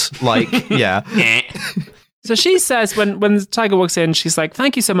out. Yeah. Like, yeah. So she says when the tiger walks in, she's like,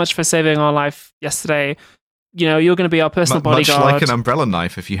 "Thank you so much for saving our life yesterday. You know, you're going to be our personal bodyguard." Much like an umbrella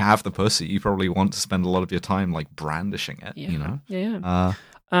knife, if you have the pussy, you probably want to spend a lot of your time like brandishing it, you know? Yeah.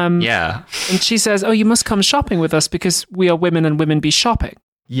 Yeah. And she says, "Oh, you must come shopping with us because we are women and women be shopping."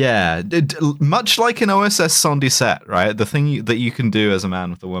 Yeah, much like in OSS 117, right? The thing that you can do as a man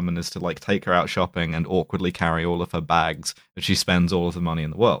with a woman is to like take her out shopping and awkwardly carry all of her bags, and she spends all of the money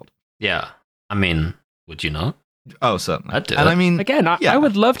in the world. Yeah. I mean, would you not? Oh, certainly. I'd do and it. I mean, Again, I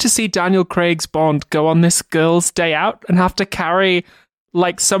would love to see Daniel Craig's Bond go on this girl's day out and have to carry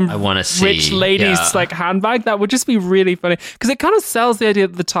like some rich lady's like handbag. That would just be really funny because it kind of sells the idea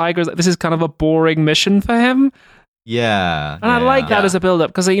that the tiger is like this is kind of a boring mission for him. Yeah, and I like that as a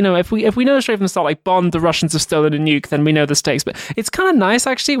build-up because you know if we know straight from the start like Bond, the Russians have stolen a nuke, then we know the stakes. But it's kind of nice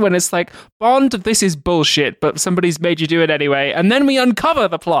actually when it's like Bond, this is bullshit, but somebody's made you do it anyway, and then we uncover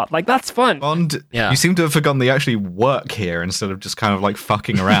the plot. Like that's fun. Bond, you seem to have forgotten they actually work here instead of just kind of like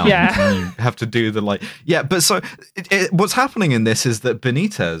fucking around. Yeah, and you have to do the like But so what's happening in this is that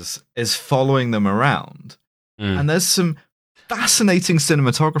Benitez is following them around, and there's some fascinating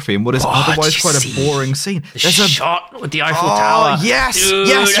cinematography in what is otherwise quite a boring scene. There's a shot with the Eiffel Tower. Yes, dude.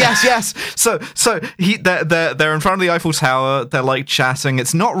 yes. So they're in front of the Eiffel Tower. They're like chatting.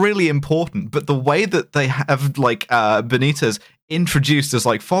 It's not really important, but the way that they have like Benitez introduced as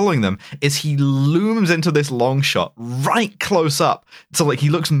like following them is he looms into this long shot right close up, so like he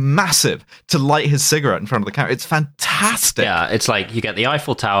looks massive to light his cigarette in front of the camera. It's fantastic. Yeah, it's like you get the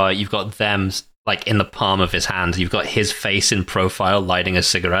Eiffel Tower. You've got them like in the palm of his hand, you've got his face in profile lighting a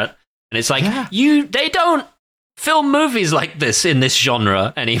cigarette, and it's like they don't film movies like this in this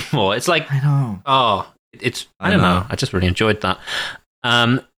genre anymore. It's like I know. I don't know. I just really enjoyed that.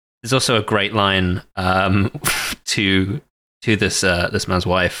 There's also a great line to this man's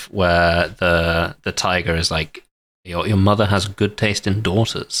wife where the tiger is like, your mother has good taste in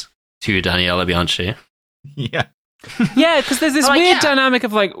daughters, to Daniela Bianchi. Yeah. Yeah, because there's this weird dynamic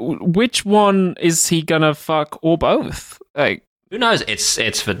of like, which one is he gonna fuck or both? Like, who knows?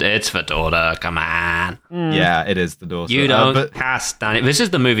 It's for daughter. Come on. Yeah, it is the daughter. You don't cast Danny. This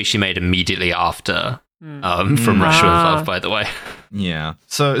is the movie she made immediately after From Russia with Love, by the way. Yeah.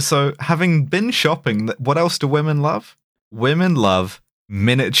 So having been shopping, what else do women love? Women love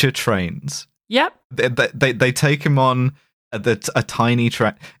miniature trains. Yep. They take him on a tiny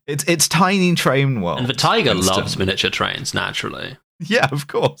train. It's tiny train world. And the tiger loves miniature trains, naturally. Yeah, of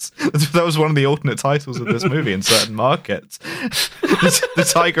course. That was one of the alternate titles of this movie in certain markets.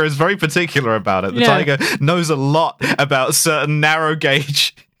 The tiger is very particular about it. The tiger knows a lot about certain narrow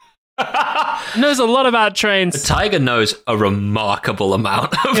gauge. Knows a lot about trains. The tiger knows a remarkable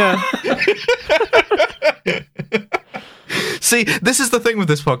amount. See, this is the thing with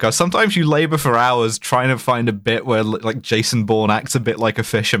this podcast. Sometimes you labor for hours trying to find a bit where, like, Jason Bourne acts a bit like a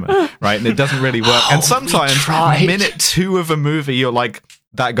fisherman, right? And it doesn't really work. And sometimes, minute 2 of a movie, you're like,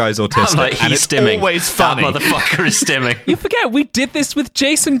 that guy's autistic. Like, and it's stimming. Always funny. That motherfucker is stimming. You forget, we did this with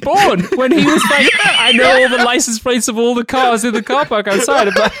Jason Bourne when he was like, I know all the license plates of all the cars in the car park outside.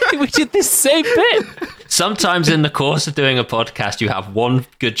 But we did this same bit. Sometimes in the course of doing a podcast, you have one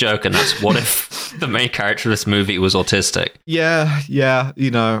good joke, and that's what if the main character of this movie was autistic? Yeah,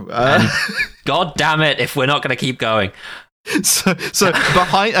 you know. God damn it, if we're not going to keep going. So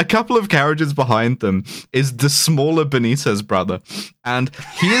behind a couple of carriages behind them is the smaller Benitez brother, and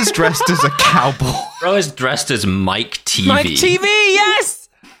he is dressed as a cowboy. Bro is dressed as Mike TV. Mike TV, yes!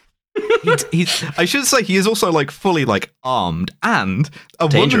 I should say he is also like fully like armed, and a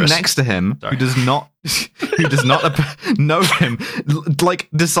Dangerous. woman next to him who does not know him like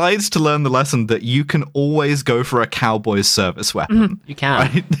decides to learn the lesson that you can always go for a cowboy's service weapon. You can.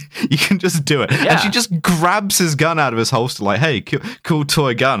 Right? You can just do it. Yeah. And she just grabs his gun out of his holster like, hey, cool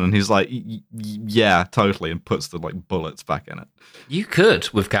toy gun. And he's like, yeah, totally, and puts the like bullets back in it. You could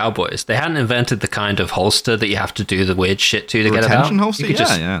with cowboys. They hadn't invented the kind of holster that you have to do the weird shit to get it out. Retention holster? You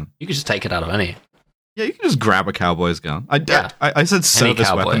could just take it out of any. Yeah, you can just grab a cowboy's gun. I said service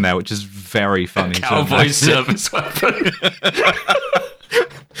weapon there, which is very funny. Cowboy's service weapon.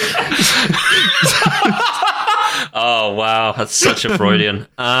 Oh wow, that's such a Freudian.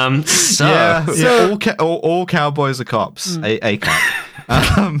 All cowboys are cops. A cop.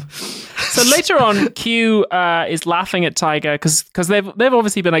 So later on, Q is laughing at Tiger because they've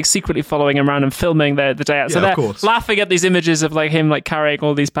obviously been like secretly following him around and filming the day out. So they're laughing at these images of like him like carrying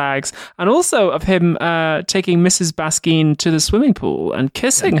all these bags, and also of him taking Mrs. Baskin to the swimming pool and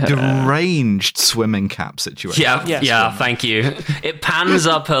kissing her. Deranged swimming cap situation. Yeah. Thank you. It pans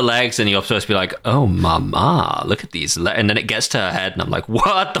up her legs, and you're supposed to be like, "Oh, mama, look at these," and then it gets to her head, and I'm like,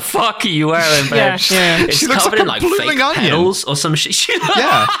 "What the fuck are you wearing, babe?" It's she looks covered in like fake onion. petals or some shit.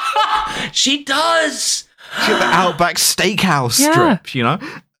 Yeah. She does. She got the Outback Steakhouse strip, you know?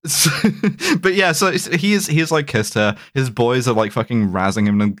 But yeah, so he's like kissed her. His boys are like fucking razzing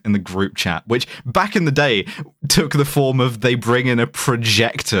him in the group chat, which back in the day took the form of they bring in a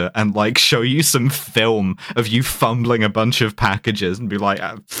projector and like show you some film of you fumbling a bunch of packages and be like,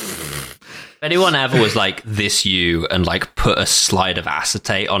 If anyone ever was like this you and like put a slide of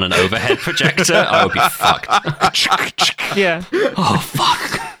acetate on an overhead projector, I would be fucked. Yeah. Oh,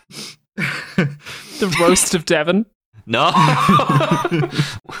 fuck. The roast of Devon. No.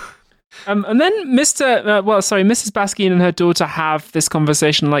 And then Mrs. Baskin and her daughter have this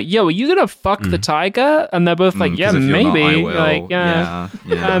conversation like, yo, are you going to fuck the tiger? And they're both like, yeah, maybe. Not, I will. Like, yeah.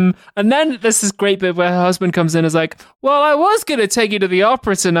 And then there's this great bit where her husband comes in and is like, well, I was going to take you to the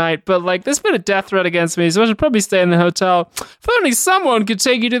opera tonight, but like there's been a death threat against me, so I should probably stay in the hotel. If only someone could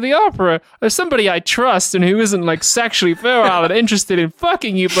take you to the opera, or somebody I trust and who isn't like sexually virile and interested in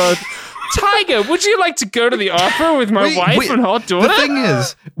fucking you both. Tiger, would you like to go to the opera with my wife and hot daughter? The thing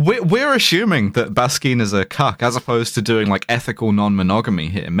is, we're assuming that Baskin is a cuck as opposed to doing like ethical non-monogamy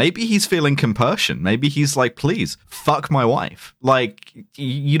here. Maybe he's feeling compulsion. Maybe he's like, please, fuck my wife. Like,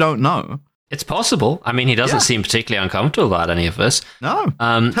 you don't know. It's possible. I mean, he doesn't seem particularly uncomfortable about any of this. No.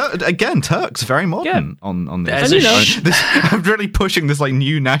 Again, Turks, very modern on this. I'm really pushing this like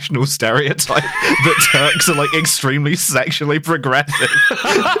new national stereotype that Turks are like extremely sexually progressive.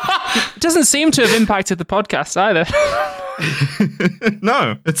 It doesn't seem to have impacted the podcast either.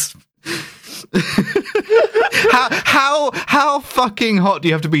 No, it's... how fucking hot do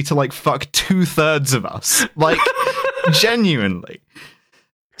you have to be to like fuck 2/3 of us? Like, genuinely.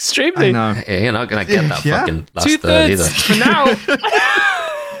 Extremely. I know. Yeah, you're not going to get that fucking last 2/3 third either. For now.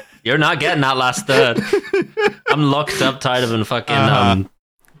 You're not getting that last third. I'm locked up tighter than fucking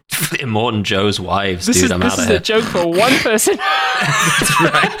Immortan Joe's wives, dude. I'm out of here. This is a joke for one person. That's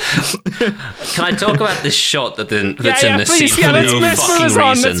right. Can I talk about this shot that's in this please, scene for no fucking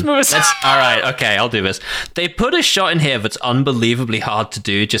reason? Let's move us on. All right, okay, I'll do this. They put a shot in here that's unbelievably hard to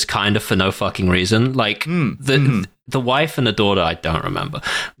do, just kind of for no fucking reason. Like, the wife and the daughter, I don't remember,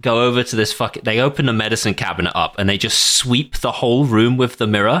 go over to this they open the medicine cabinet up and they just sweep the whole room with the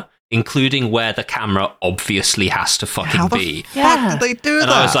mirror, including where the camera obviously has to fucking be. How did they do that?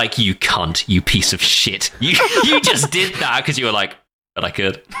 And I was like, you cunt, you piece of shit. You just did that because you were like, but I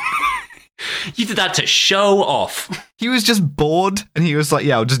could. You did that to show off. He was just bored and he was like,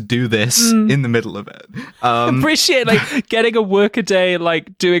 yeah, I'll just do this in the middle of it. Appreciate like getting a work a day,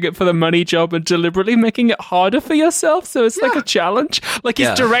 like doing it for the money job and deliberately making it harder for yourself. So it's like a challenge. Like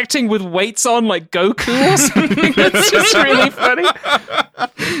he's directing with weights on like Goku or something. It's just really funny.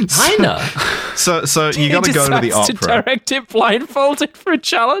 Kinda. So you got to go to the opera. To direct it blindfolded for a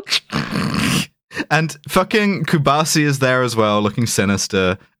challenge. And fucking Kubasi is there as well, looking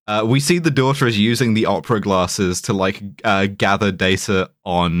sinister. We see the daughter is using the opera glasses to like gather data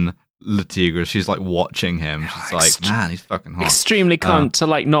on Le Tigre. She's like watching him. She's like, man, he's fucking hot. Extremely cunt to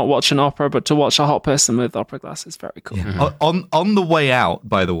like not watch an opera, but to watch a hot person with opera glasses. Very cool. Yeah. On the way out,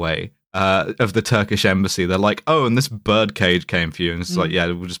 by the way, of the Turkish embassy, they're like, oh, and this bird cage came for you, and it's like, yeah,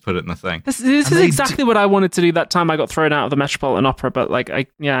 we'll just put it in the thing. This is exactly what I wanted to do that time I got thrown out of the Metropolitan Opera, but like I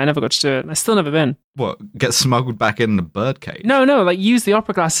never got to do it. I still never been. What, get smuggled back in the bird cage? No, like use the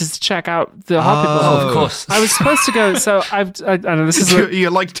opera glasses to check out the hot people. Oh, of course. I was supposed to go, so I know this is you're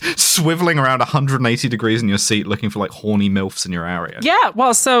like swiveling around 180 degrees in your seat looking for like horny MILFs in your area. Yeah,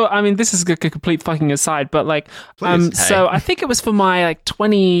 well, so I mean, this is a complete fucking aside, but like, so I think it was for my like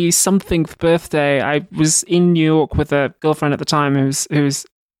 20-something birthday. I was in New York with a girlfriend at the time who's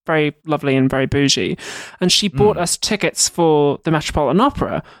very lovely and very bougie, and she bought us tickets for the Metropolitan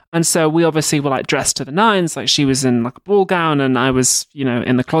Opera. And so we obviously were like dressed to the nines. Like she was in like a ball gown, and I was,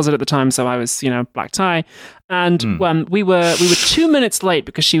 in the closet at the time, so I was, black tie. And when we were 2 minutes late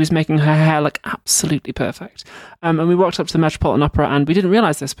because she was making her hair look absolutely perfect. And we walked up to the Metropolitan Opera, and we didn't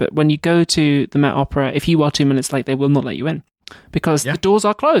realize this, but when you go to the Met Opera, if you are 2 minutes late, they will not let you in because the doors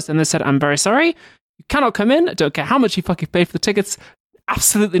are closed. And they said, I'm very sorry, you cannot come in. I don't care how much you fucking pay for the tickets.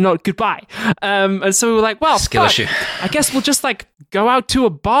 Absolutely not. Goodbye. And so we were like, well, skill issue. I guess we'll just like go out to a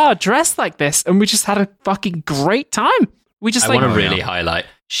bar dressed like this. And we just had a fucking great time. We just I want to really highlight.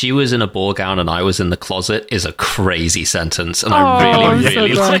 she was in a ball gown and I was in the closet is a crazy sentence, and I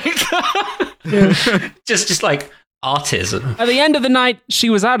really like that. Yeah. just like artism. At the end of the night, she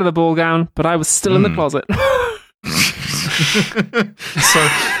was out of the ball gown, but I was still in the closet. So,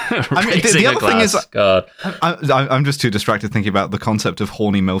 I mean, the other thing is, God. I'm just too distracted thinking about the concept of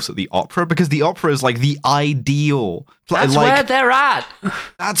horny MILFs at the opera, because the opera is like the ideal. That's where they're at.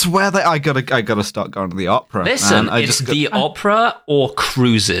 That's where I gotta start going to the opera. Listen, it's the opera or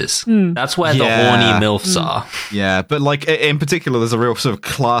cruises. That's where the horny MILFs are. Yeah, but like in particular, there's a real sort of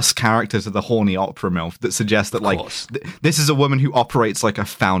class character to the horny opera MILF that suggests that like this is a woman who operates like a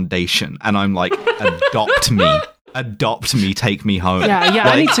foundation, and I'm like, adopt me. Adopt me, take me home. Yeah, like,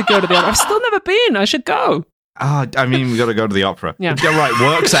 I need to go to the opera. I've still never been. I should go. I mean, we got to go to the opera. Yeah, right.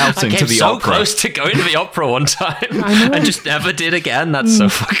 Works outing to the opera. I came so close to going to the opera one time, and just never did again. That's so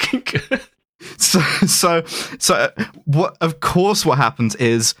fucking good. So what? Of course, what happens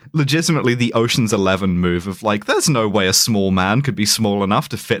is legitimately the Ocean's 11 move of like, there's no way a small man could be small enough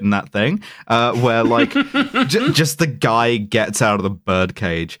to fit in that thing. Where like, just the guy gets out of the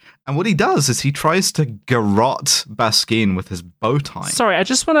birdcage, and what he does is he tries to garrote Baskin with his bow tie. Sorry, I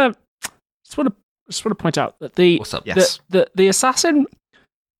just want to point out that the assassin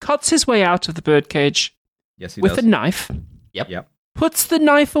cuts his way out of the birdcage with a knife. Yep. Puts the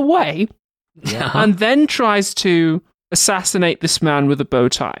knife away. Yeah. And then tries to assassinate this man with a bow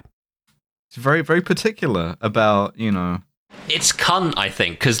tie. It's very, very particular about, It's cunt, I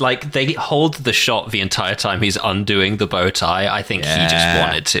think, because like they hold the shot the entire time he's undoing the bow tie. I think he just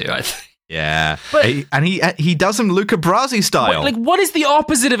wanted to. I think. Yeah, but, and he does him Luca Brasi style. What is the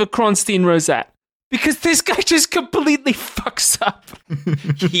opposite of a Kronstein rosette? Because this guy just completely fucks up.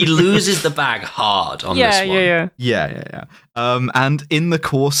 He loses the bag hard on this one. Yeah. And in the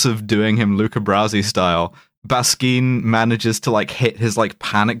course of doing him Luca Brasi style, Baskin manages to like hit his like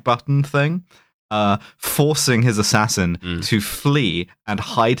panic button thing, forcing his assassin to flee and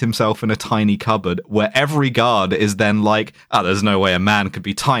hide himself in a tiny cupboard where every guard is then like, there's no way a man could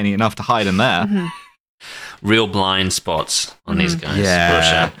be tiny enough to hide in there. Mm-hmm. Real blind spots on these guys.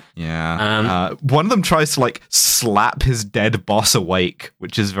 Yeah. One of them tries to like slap his dead boss awake,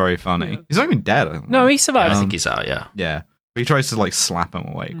 which is very funny. He's not even dead. No, he survived. I think he's out. Yeah. But he tries to like slap him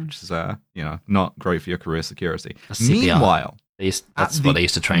awake, which is not great for your career security. CPR. Meanwhile, that's what they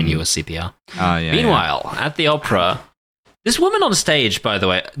used to train you as CPR. Meanwhile, at the opera, this woman on stage, by the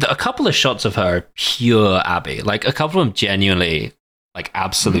way, a couple of shots of her are pure Abby. Like a couple of them genuinely like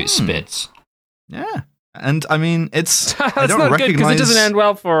absolute spits. Yeah. And I mean, it's that's not good because it doesn't end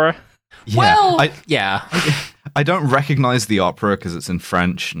well for her. Yeah, well, I don't recognize the opera because it's in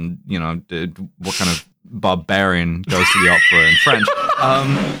French, and what kind of barbarian goes to the opera in French?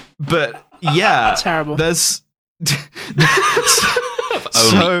 But yeah, terrible. There's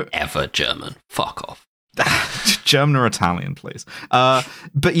only ever German. Fuck off. German or Italian, please.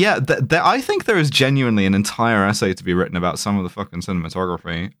 But yeah, I think there is genuinely an entire essay to be written about some of the fucking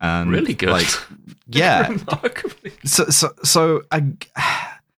cinematography. And really good. Like, yeah. So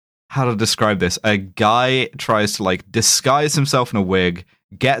how to describe this? A guy tries to like disguise himself in a wig,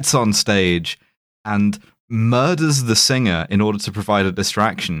 gets on stage, and murders the singer in order to provide a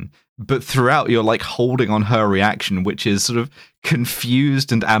distraction. But throughout, you're like holding on her reaction, which is sort of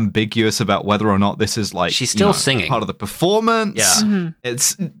confused and ambiguous about whether or not this is like she's still singing part of the performance. Yeah,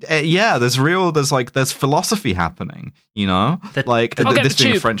 it's there's philosophy happening. This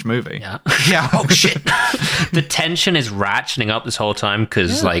being a French movie. Yeah. Oh shit. The tension is ratcheting up this whole time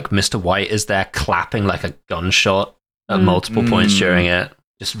because like Mr. White is there clapping like a gunshot at multiple points during it.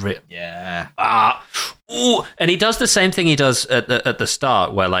 Just and he does the same thing he does at the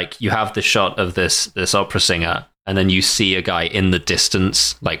start, where like you have the shot of this opera singer, and then you see a guy in the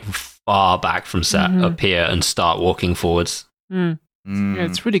distance, like far back from set, appear and start walking forwards. Yeah,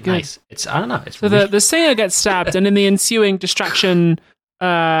 it's really good. Nice. I don't know. It's so really... the singer gets stabbed, and in the ensuing distraction,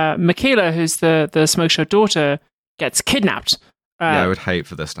 Michaela, who's the smoke show daughter, gets kidnapped. I would hate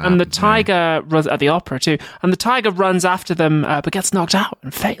for this to happen. And the tiger runs at the opera too. And the tiger runs after them, but gets knocked out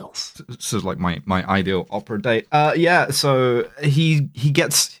and fails. So like my ideal opera date. So he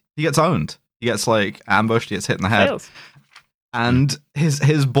gets owned. He gets like ambushed. He gets hit in the head. Fails. And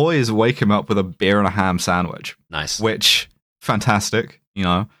his boys wake him up with a beer and a ham sandwich. Nice. Which fantastic,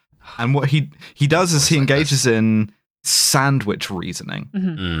 And what he does is he engages in sandwich reasoning.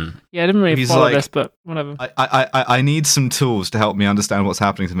 Yeah, I didn't really follow this, but whatever. I need some tools to help me understand what's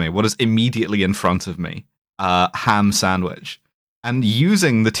happening to me. What is immediately in front of me? Ham sandwich. And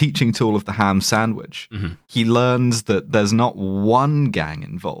using the teaching tool of the ham sandwich, he learns that there's not one gang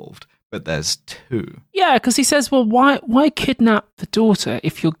involved, but there's two. Yeah, because he says, well, why kidnap the daughter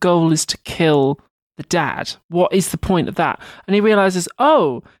if your goal is to kill the dad? What is the point of that? And he realizes,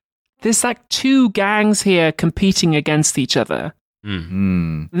 oh, there's like two gangs here competing against each other.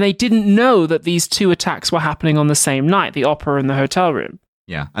 Mm. And they didn't know that these two attacks were happening on the same night, the opera and the hotel room.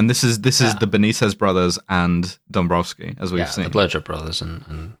 Yeah, and this is the Benitez brothers and Dombrowski, as we've seen. The Blowjob brothers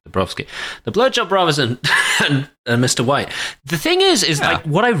and Dombrowski. The Blowjob brothers and Mr. White. The thing is like,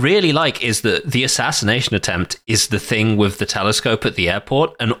 what I really like is that the assassination attempt is the thing with the telescope at the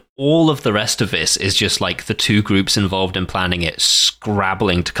airport, and all of the rest of this is just like the two groups involved in planning it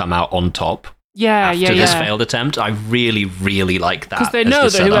scrabbling to come out on top. After this failed attempt. I really, really like that. Because they know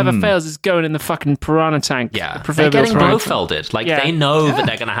that whoever fails is going in the fucking piranha tank. Yeah, they're getting Blofelded. Like, they know that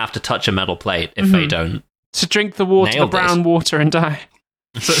they're going to have to touch a metal plate if they don't. To drink the water, the brown water, and die.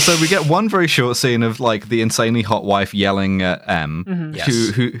 So we get one very short scene of like the insanely hot wife yelling at M,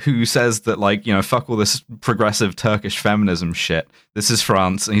 who says that, like, you know, fuck all this progressive Turkish feminism shit. This is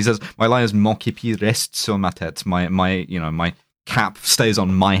France, and he says, my line is mon képi reste sur ma tête. My cap stays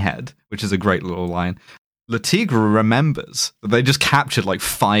on my head, which is a great little line. Le Tigre remembers that they just captured like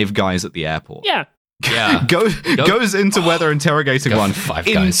 5 guys at the airport. Yeah. Goes into where they're interrogating one. 5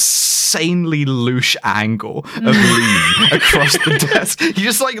 guys. Insanely louche angle of lean across the desk. He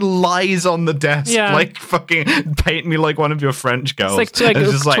just like lies on the desk, like fucking paint me like one of your French girls. It's like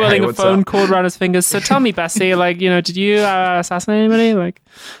just twirling a phone cord around his fingers. So tell me, Bessie, like, you know, did you assassinate anybody? Like,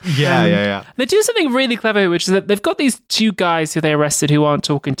 yeah. They do something really clever, which is that they've got these 2 guys who they arrested who aren't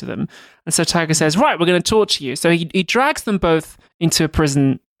talking to them. And so Tiger says, right, we're going to torture you. So he drags them both into a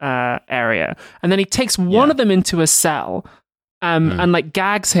prison area, and then he takes one of them into a cell and like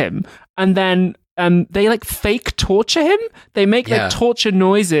gags him, and then they like fake torture him. They make like torture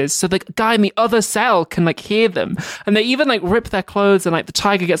noises so the guy in the other cell can like hear them, and they even like rip their clothes, and like the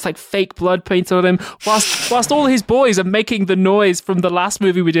tiger gets like fake blood painted on him whilst all his boys are making the noise from the last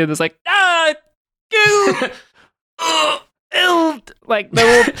movie we did. It's like like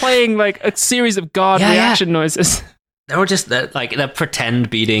they're all playing like a series of guard reaction noises. They were just they're pretend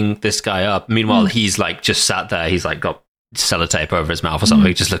beating this guy up. Meanwhile, he's like just sat there. He's like got sellotape over his mouth or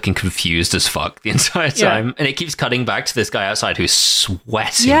something, just looking confused as fuck the entire time. And it keeps cutting back to this guy outside who's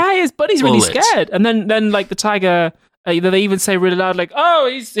sweating. Yeah, his buddy's really scared. And then like the tiger, they even say really loud, like,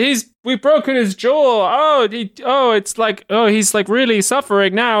 "Oh, we've broken his jaw. He's like really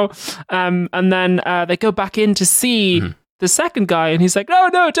suffering now." And then they go back in to see the second guy, and he's like, no,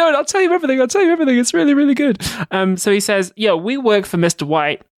 don't, I'll tell you everything, it's really, really good. So he says, yeah, we work for Mr.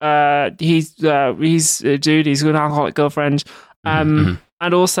 White, he's a dude, he's got an alcoholic girlfriend, and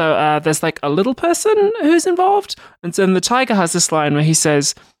also there's like a little person who's involved, and so the tiger has this line where he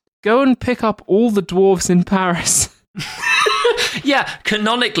says, go and pick up all the dwarves in Paris. Yeah,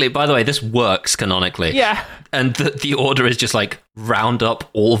 canonically, by the way, this works canonically. Yeah. And the order is just like, round up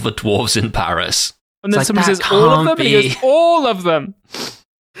all the dwarves in Paris. And then somebody says, all of them? And he goes, all of them.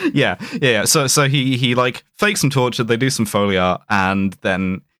 Yeah. So he like fakes some torture, they do some Foley art, and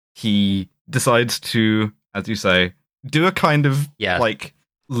then he decides to, as you say, do a kind of like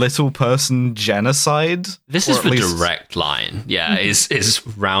little person genocide. This is the direct line. Yeah, is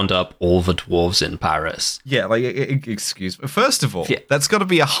round up all the dwarves in Paris. Yeah, like, excuse me. First of all, that's got to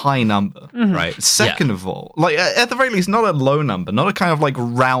be a high number, right? Second of all, like, at the very least, not a low number, not a kind of like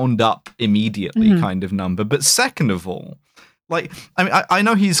round up immediately kind of number. But second of all, like, I mean, I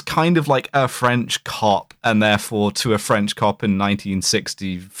know he's kind of like a French cop, and therefore to a French cop in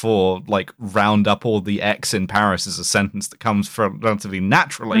 1964, like, round up all the X in Paris is a sentence that comes from relatively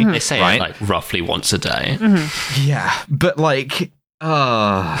naturally. They say it like roughly once a day. Yeah, but like,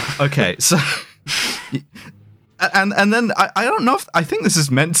 okay, so... And then I don't know if... I think this is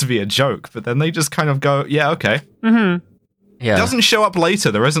meant to be a joke, but then they just kind of go, yeah, okay. Yeah. It doesn't show up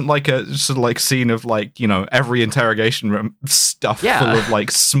later. There isn't like a sort of like scene of like, you know, every interrogation room stuff full of like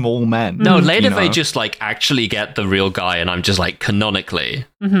small men. No, later they just like actually get the real guy, and I'm just like, canonically.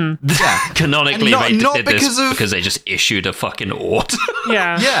 Canonically, they did this because they just issued a fucking order.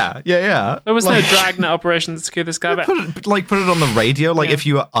 Yeah. There was no dragnet operation to secure this guy. Put it on the radio. Like, if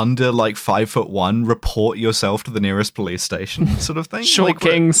you are under like 5'1", report yourself to the nearest police station, sort of thing. Short like,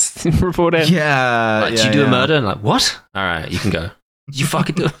 Kings report in. Yeah. Like, did you do a murder? And like, what? All right, you can go. You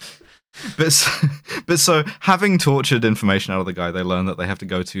fucking do it. But so having tortured information out of the guy, they learn that they have to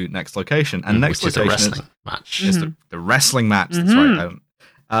go to next location, and next which location is the wrestling match. Is the wrestling match. That's right.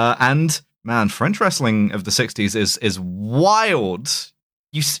 And man, French wrestling of the 60s is wild.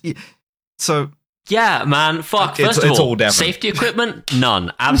 You see, so yeah, man. Fuck. First of all, safety equipment,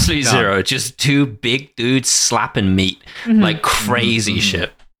 none, absolutely zero. Just two big dudes slapping meat like crazy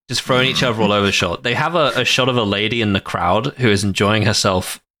shit. just throwing each other all over the shot. They have a shot of a lady in the crowd who is enjoying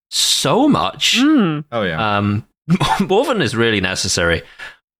herself so much. Oh yeah. More than is really necessary.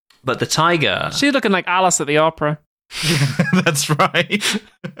 But the tiger... She's looking like Alice at the opera. That's right.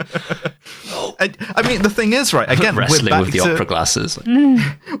 I mean, the thing is, right, again, wrestling with the opera glasses.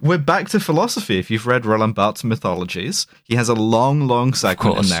 We're back to philosophy. If you've read Roland Barthes' Mythologies, he has a long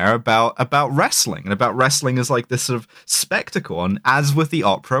segment in there about wrestling, and about wrestling as like this sort of spectacle. And as with the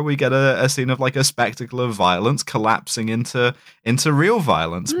opera, we get a scene of like a spectacle of violence collapsing into real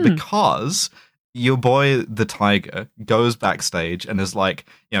violence because your boy, the tiger, goes backstage and is like,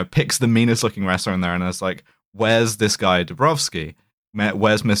 picks the meanest looking wrestler in there and is like, where's this guy Dabrowski?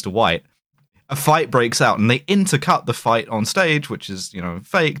 Where's Mr. White? A fight breaks out and they intercut the fight on stage, which is,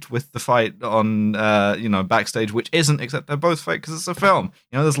 faked, with the fight on, backstage, which isn't, except they're both fake because it's a film.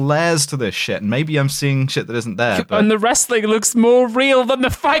 There's layers to this shit, and maybe I'm seeing shit that isn't there. But... And the wrestling looks more real than the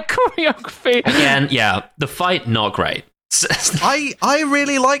fight choreography. Again, yeah, the fight, not great. I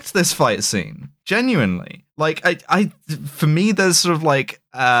really liked this fight scene, genuinely. Like, I for me, there's sort of like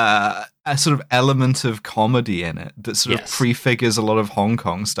a sort of element of comedy in it that sort of prefigures a lot of Hong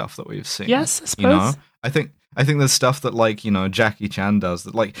Kong stuff that we've seen. Yes, I suppose. I think there's stuff that like Jackie Chan does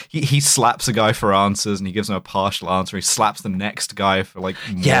that like he slaps a guy for answers and he gives him a partial answer. He slaps the next guy for like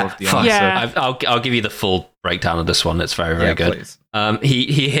more of the answer. Yeah. I'll give you the full breakdown of this one. It's very good. Please.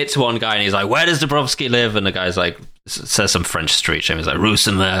 He hits one guy and he's like, "Where does Dabrowski live?" And the guy's like, says some French street name. He's like, "Rue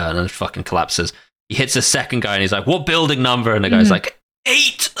Saint-Mer," and then fucking collapses. He hits a second guy and he's like, "What building number?" And the guy's like,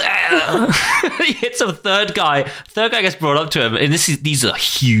 8. He hits a third guy. Third guy gets brought up to him, and these are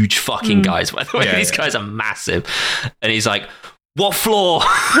huge fucking guys, by the way. These guys are massive. And he's like, "What floor?"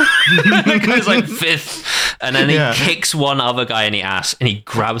 The guy's like 5th. And then he kicks one other guy in the ass, and he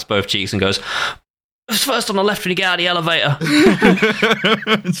grabs both cheeks and goes, "First on the left when you get out of the elevator."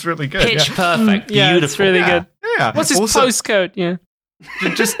 It's really good. Pitch perfect. Yeah, Beautiful. it's really good. Yeah. What's his postcode? Yeah.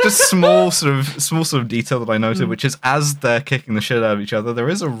 just small sort of detail that I noted, which is as they're kicking the shit out of each other, there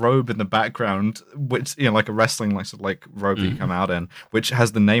is a robe in the background, which like a wrestling like sort of like robe that you come out in, which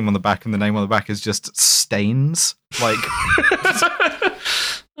has the name on the back, and the name on the back is just Stains. Like,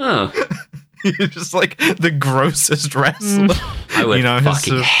 you're just like the grossest wrestler. I would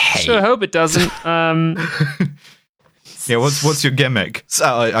fucking hate. Sure hope it doesn't. Yeah, what's your gimmick? So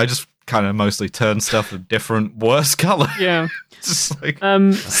I just kind of mostly turn stuff a different, worse color. Yeah. Just like,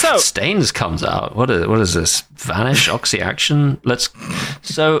 so Stains comes out. What is this? Vanish, Oxy Action.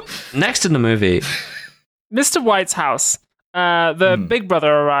 So next in the movie, Mr. White's house. The big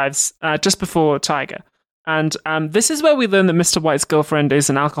brother arrives just before Tiger, and this is where we learn that Mr. White's girlfriend is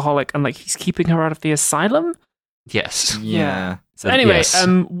an alcoholic, and like he's keeping her out of the asylum. Yes. Yeah. So anyway,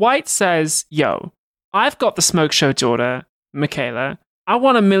 White says, "Yo, I've got the smoke show daughter, Michaela. I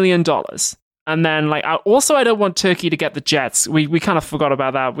want $1 million." And then, like, I don't want Turkey to get the jets. We kind of forgot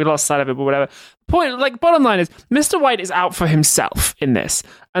about that. We lost sight of it, but whatever. Bottom line is, Mr. White is out for himself in this.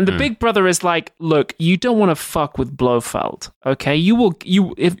 And the big brother is like, "Look, you don't want to fuck with Blofeld, okay? Have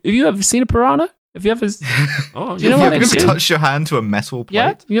you ever seen a piranha? Have you ever... Oh, you know what have you ever touched your hand to a metal plate?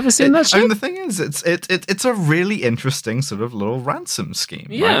 Yeah? You ever seen that shit? I mean, the thing is, it's a really interesting sort of little ransom scheme,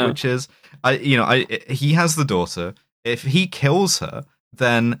 right? Which is, he has the daughter. If he kills her,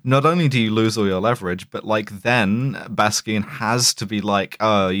 then not only do you lose all your leverage, but like then Baskin has to be like,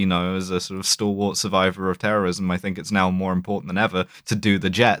 as a sort of stalwart survivor of terrorism, I think it's now more important than ever to do the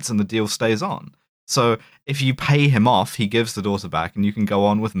jets, and the deal stays on. So if you pay him off, he gives the daughter back, and you can go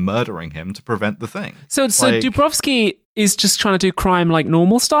on with murdering him to prevent the thing. So Dubrovsky is just trying to do crime like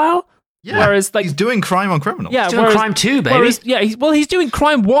normal style? Yeah, whereas, like, he's doing crime on criminals. Yeah, he's doing crime too, baby. He's doing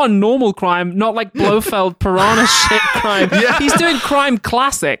crime 1, normal crime, not like Blofeld piranha shit crime. Yeah. He's doing crime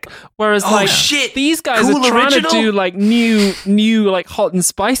classic. Whereas, shit. these guys Cool are trying original. to do like new like hot and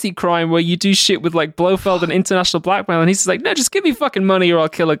spicy crime where you do shit with like Blofeld and international blackmail, and he's just like, "No, just give me fucking money or I'll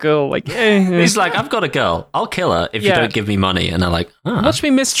kill a girl." Like, he's like, "I've got a girl. I'll kill her if you don't give me money." And they're like, "Watch me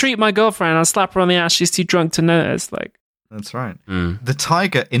mistreat my girlfriend. I'll slap her on the ass. She's too drunk to notice." Like. That's right. The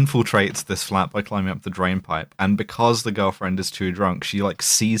tiger infiltrates this flat by climbing up the drain pipe, and because the girlfriend is too drunk, she like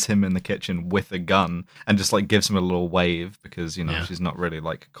sees him in the kitchen with a gun and just like gives him a little wave because she's not really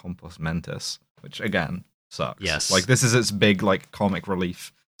like compos mentis, which again sucks. Yes, like this is its big like comic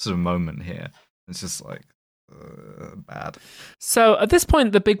relief sort of moment here. It's just like bad. So at this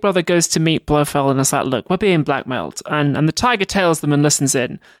point, the big brother goes to meet Blofeld and is like, "Look, we're being blackmailed," and the tiger tails them and listens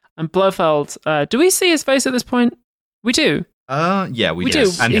in. And Blofeld, do we see his face at this point? We do. Yeah, we do.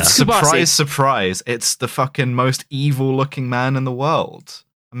 And It's surprise, surprise, it's the fucking most evil-looking man in the world.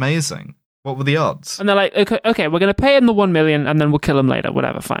 Amazing. What were the odds? And they're like, okay, we're going to pay him the 1 million and then we'll kill him later.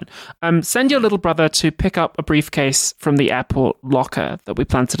 Whatever, fine. Send your little brother to pick up a briefcase from the airport locker that we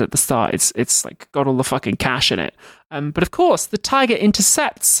planted at the start. It's like got all the fucking cash in it. But of course, the tiger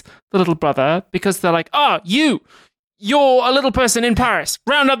intercepts the little brother because they're like, oh, you're a little person in Paris.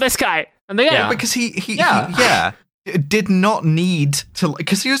 Round up this guy. And they because he did not need to,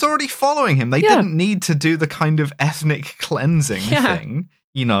 because he was already following him. They didn't need to do the kind of ethnic cleansing thing.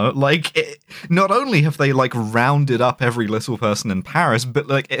 You know, like, not only have they, like, rounded up every little person in Paris, but,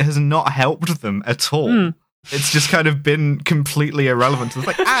 like, it has not helped them at all. It's just kind of been completely irrelevant to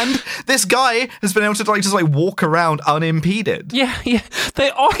the thing. And this guy has been able to, like, just, like, walk around unimpeded. Yeah.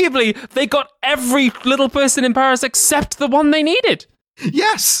 They got every little person in Paris except the one they needed.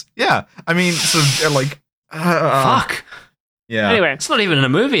 Yes, yeah. I mean, so, like... Fuck. Yeah. Anyway. It's not even in a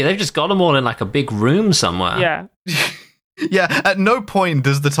movie. They've just got them all in, like, a big room somewhere. Yeah. Yeah, at no point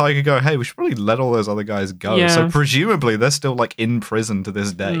does the tiger go, hey, we should probably let all those other guys go. Yeah. So presumably they're still, like, in prison to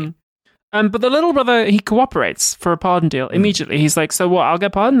this day. But the little brother, he cooperates for a pardon deal immediately. He's like, so what, I'll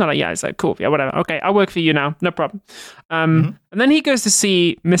get pardoned? They're like, yeah. He's like, cool, yeah, whatever. Okay, I'll work for you now, no problem. And then he goes to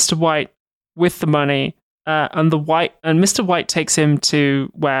see Mr. White with the money, and Mr. White takes him to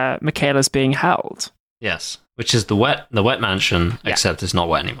where Michaela's being held. Yes, which is the wet mansion, except it's not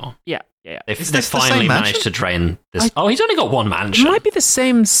wet anymore. Yeah. They finally managed to drain this. He's only got one mansion. It might be the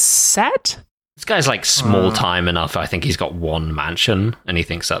same set. This guy's like small time enough. I think he's got one mansion, and he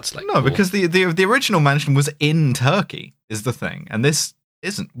thinks that's like cool. Because the original mansion was in Turkey, is the thing, and this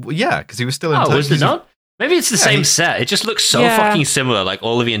isn't. Yeah, because he was still in Turkey. Oh, was it not? Maybe it's the same set. It just looks so fucking similar, like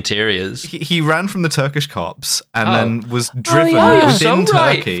all of the interiors. He ran from the Turkish cops and then was driven you're within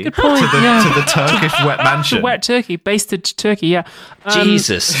Turkey to the Turkish wet mansion. The wet Turkey, basted Turkey, yeah.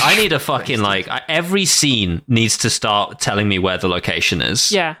 Jesus, I need a fucking, every scene needs to start telling me where the location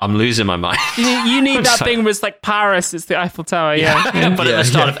is. Yeah. I'm losing my mind. You need that thing where it's like Paris, it's the Eiffel Tower, But at the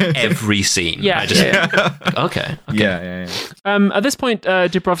start of every scene. Okay. Yeah. At this point,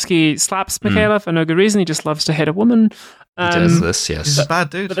 Dubrovsky slaps Michaela for no good reason. He just loves to hit a woman. He does this, yes. He's a bad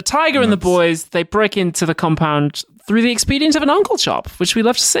dude. But the tiger and the boys, they break into the compound through the expedients of an uncle chop, which we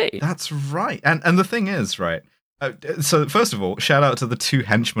love to see. That's right. And the thing is, right, so first of all, shout out to the two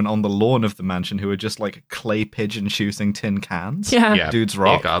henchmen on the lawn of the mansion who are just like clay pigeon shooting tin cans. Yeah. Dudes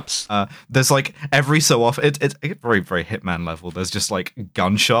rock. Hiccups. There's like every so often, it's very, very Hitman level. There's just like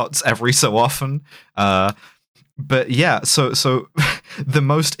gunshots every so often. But yeah, so the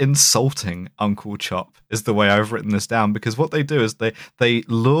most insulting Uncle Chop is the way I've written this down, because what they do is they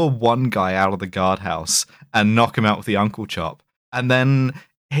lure one guy out of the guardhouse and knock him out with the Uncle Chop, and then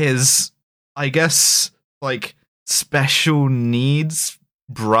his, I guess, like, special needs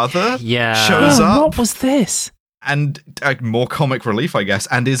brother shows up. What was this? And more comic relief, I guess,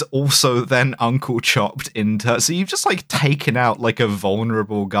 and is also then Uncle Chopped into. So you've just like taken out like a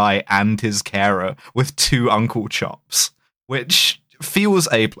vulnerable guy and his carer with two Uncle Chops, which feels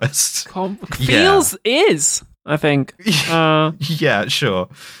ableist. Is, I think. Yeah, sure.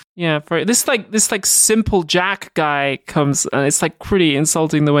 Yeah, for this simple Jack guy comes, and it's like pretty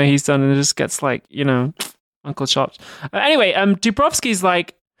insulting the way he's done, and it just gets like, Uncle Chopped. Anyway, Dubrovsky's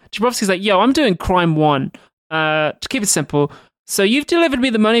like, yo, I'm doing crime one. To keep it simple, so you've delivered me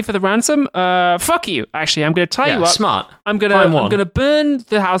the money for the ransom. Fuck you. Actually, I'm going to tie you up. Smart. I'm gonna burn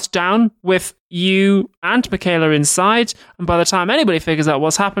the house down with you and Michaela inside. And by the time anybody figures out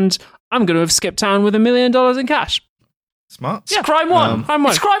what's happened, I'm going to have skipped town with $1 million in cash. Smart. It's crime one.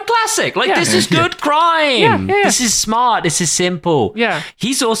 It's crime classic. Like, this is good crime. Yeah. This is smart. This is simple. Yeah.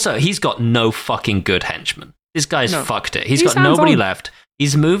 He's got no fucking good henchmen. This guy's fucked it. He's got hands-on. nobody left.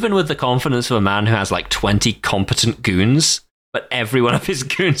 He's moving with the confidence of a man who has like 20 competent goons, but every one of his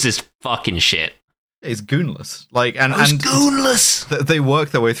goons is fucking shit. He's goonless. Like, and goonless. They work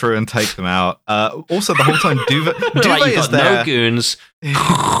their way through and take them out. Also, the whole time, Duvet is there. No goons.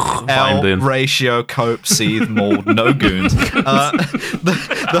 L, ratio, cope, seethe, mold, no goons.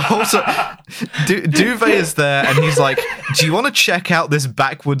 The whole time, Duvet is there, and he's like, "Do you want to check out this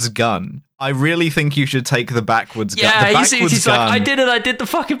backwards gun? I really think you should take the backwards gun." Yeah, the he's like, I did it. I did the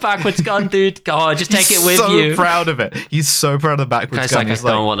fucking backwards gun, dude. Go on, just take it with so you. So proud of it. He's so proud of the backwards gun. He's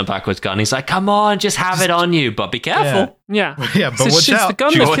like, I don't want the backwards gun. He's like, come on, just have it on you, but be careful. Yeah, but watch out. The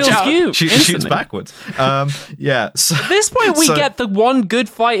gun that kills you. Shoots backwards. Yeah. So, at this point, we get the one good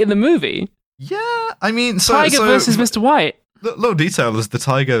fight in the movie. Yeah, I mean, Tiger versus Mr. White. Little detail is the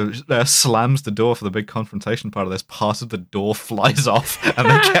tiger slams the door for the big confrontation part of this. Part of the door flies off, and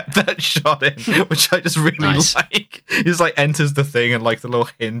they get that shot in, which I just really like. He just like enters the thing, and like the little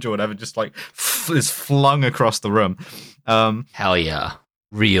hinge or whatever just like is flung across the room. Hell yeah,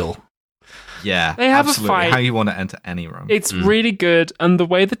 real. Yeah, They have absolutely. a fight. How you want to enter any room. It's really good, and the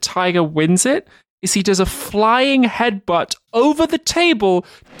way the tiger wins it is he does a flying headbutt over the table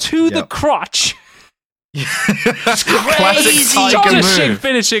to the crotch. It's Classic crazy. tiger Astonishing move.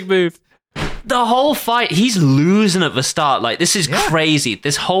 finishing move. The whole fight, he's losing at the start. Like, this is crazy.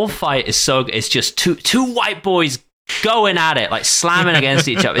 This whole fight is so good. It's just two white boys going at it, like slamming against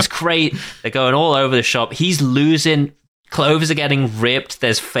each other. It's great. They're going all over the shop. He's losing. Clothes are getting ripped.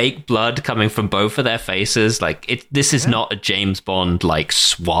 There's fake blood coming from both of their faces. Like, this is not a James Bond, like,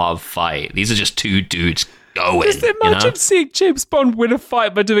 suave fight. These are just two dudes going. Just imagine seeing James Bond win a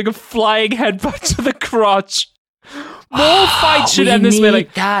fight by doing a flying headbutt to the crotch. More fights should end this way.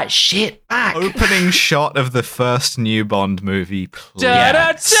 Like, that shit back. Opening shot of the first new Bond movie, please.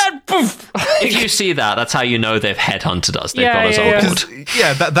 If you see that, that's how you know they've headhunted us. They've got us on board.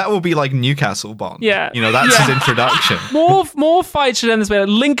 Yeah, that will be like Newcastle Bond. Yeah. You know, that's his introduction. More fights should end this way. Like,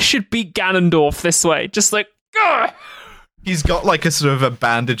 Link should beat Ganondorf this way. Just like, Gah! He's got like a sort of a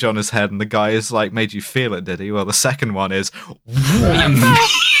bandage on his head, and the guy is like, made you feel it, did he? Well, the second one is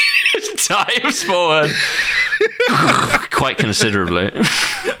Times forward. Quite considerably.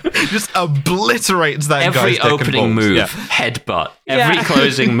 Just obliterates that Every guy's dick and opening balls. move, Yeah. headbutt. Every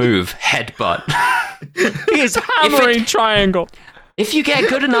closing move, headbutt. He is hammering triangle. If you get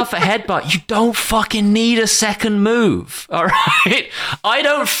good enough at headbutt, you don't fucking need a second move. All right? I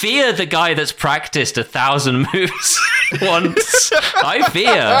don't fear the guy that's practiced 1,000 moves once. I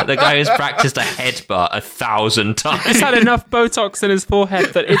fear the guy who's practiced a headbutt 1,000 times. He's had enough Botox in his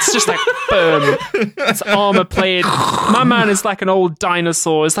forehead that it's just like firm. It's armor plated. My man is like an old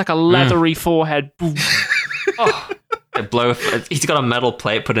dinosaur. It's like a leathery forehead. Boom. Oh. He's got a metal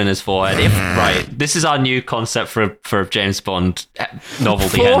plate put in his forehead. Right, this is our new concept for James Bond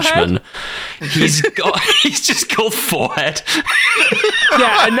novelty Forehead? henchman. He's just called Forehead.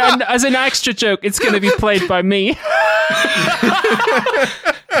 Yeah, and as an extra joke, it's going to be played by me.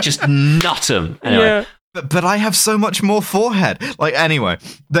 Just nut him. Anyway. Yeah. But I have so much more forehead. Like, anyway,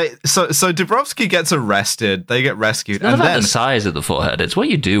 so Dabrowski gets arrested. They get rescued, It's not and about then the size of the forehead. It's what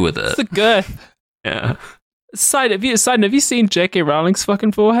you do with it. It's the girth. Yeah. Have you seen J.K. Rowling's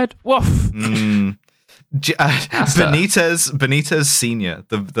fucking forehead? Woof. Benitez Senior,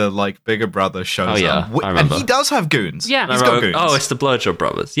 the like bigger brother, shows up, I and remember. he does have goons. Yeah. he's got goons. Oh, it's the Blowjob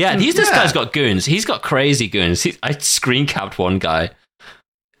Brothers. Yeah, this guy's got goons. He's got crazy goons. I screen capped one guy.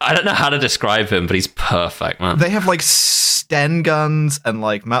 I don't know how to describe him, but he's perfect, man. They have like Sten guns and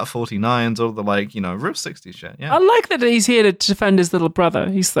like Mat 49s, all the like, you know, real 60s shit. Yeah. I like that he's here to defend his little brother.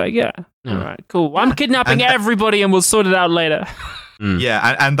 He's like, all right, cool. I'm kidnapping everybody and we'll sort it out later.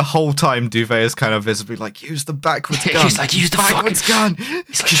 Yeah, and the whole time Duvet is kind of visibly like, use the backwards gun. He's like, use the backwards gun.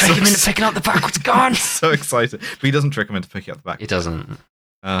 He's like, trick him into picking up the backwards gun. So excited. But he doesn't trick him into picking up the backwards. He doesn't.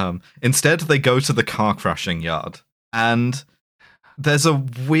 Instead, they go to the car crashing yard, and there's a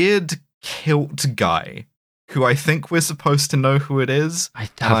weird kilt guy who I think we're supposed to know who it is. I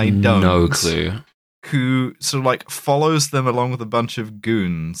have no clue. Who sort of like follows them along with a bunch of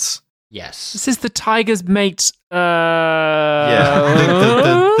goons. Yes. This is the tiger's mate. The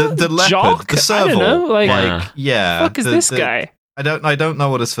leopard, Jock? the serval. I don't know. Like, yeah. fuck is this guy? I don't know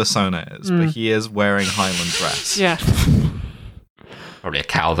what his persona is, but he is wearing Highland dress. Yeah. Probably a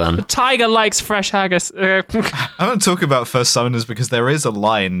cow then. The tiger likes fresh haggis. I want to talk about personas because there is a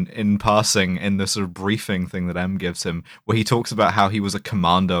line in passing in the sort of briefing thing that M gives him where he talks about how he was a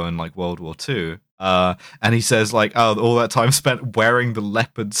commando in like World War II. And he says like, oh, all that time spent wearing the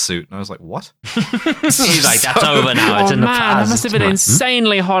leopard suit. And I was like, what? He's like, that's over now. It's in the past. That must have been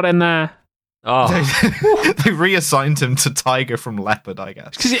insanely hot in there. Oh. They reassigned him to Tiger from Leopard, I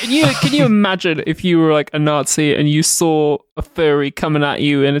guess. Can you imagine if you were like a Nazi and you saw a furry coming at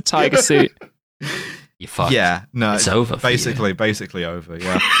you in a tiger suit? You fucked. Yeah, no, it's over. Basically over.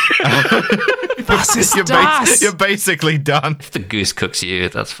 Yeah, you're basically done. If the goose cooks you,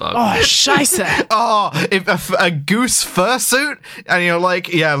 that's fucked. Oh, scheisse! Oh, if a goose fursuit, and you're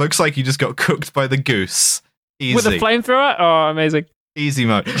like, yeah, it looks like you just got cooked by the goose. Easy. With a flamethrower? Oh, amazing. Easy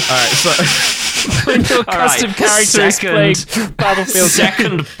mode. All right, so your custom character is playing Battlefield.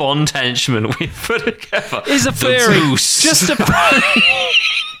 Second Bond henchman we put together Is a furry. Just a furry.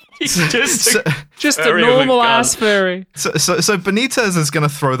 Just a normal ass furry. So Benitez is going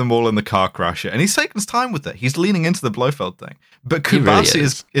to throw them all in the car crusher, and he's taking his time with it. He's leaning into the Blofeld thing, but Kubasi really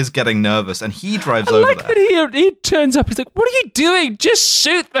is getting nervous, and he drives I over like there. that he turns up. He's like, "What are you doing? Just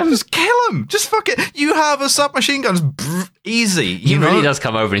shoot them! Just kill him! Just fuck it! You have a submachine guns, easy." He really does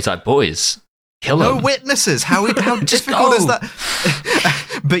come over and he's like, boys, Kill no him. witnesses. How difficult is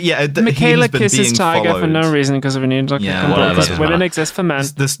that? But yeah, Michaela he's been kissed being Tiger followed. for no reason because of an injury. Yeah, whatever, doesn't Women matter. exist for men.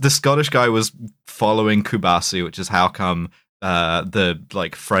 The Scottish guy was following Kubasi, which is how come the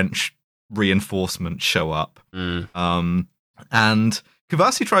like French reinforcements show up. And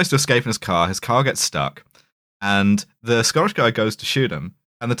Kubasi tries to escape in his car. His car gets stuck, and the Scottish guy goes to shoot him,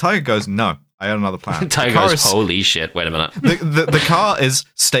 and the Tiger goes, "No, I got another plan." Tiger goes, holy shit, wait a minute. The car is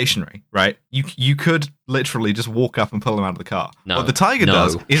stationary, right? You could literally just walk up and pull him out of the car. No, what the Tiger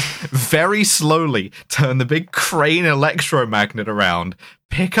does is very slowly turn the big crane electromagnet around,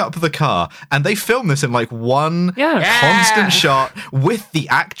 pick up the car, and they film this in like one constant shot with the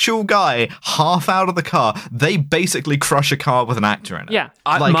actual guy half out of the car. They basically crush a car with an actor in it. Yeah.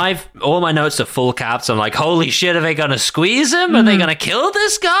 All my notes are full caps. I'm like, holy shit, are they gonna squeeze him? Are they gonna kill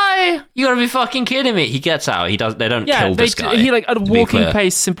this guy? You gotta be fucking kidding me. He gets out. They don't kill this guy. He like at a walking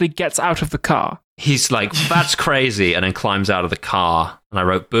pace simply gets out of the car. He's like, that's crazy, and then climbs out of the car. And I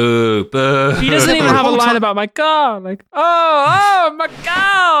wrote, boo, boo. He doesn't even have a line about my car. Like, oh, my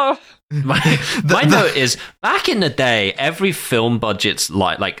car. My note is, back in the day, every film budget's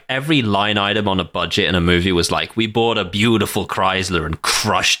like every line item on a budget in a movie was like, we bought a beautiful Chrysler and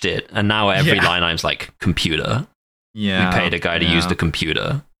crushed it. And now every line item's like, computer. Yeah. We paid a guy to use the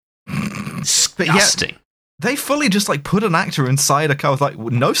computer. Disgusting. They fully just like put an actor inside a car with like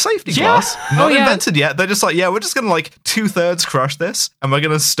no safety glass, not invented yet. They're just like, we're just gonna like 2/3 crush this, and we're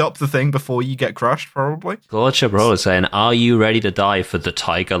gonna stop the thing before you get crushed, probably. Claude Chabrol is saying, "Are you ready to die for the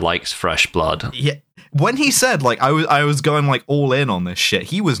Tiger likes fresh blood?" Yeah. When he said like I was going like all in on this shit,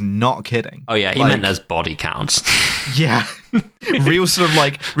 he was not kidding. Oh yeah, he meant as body counts. Yeah, real sort of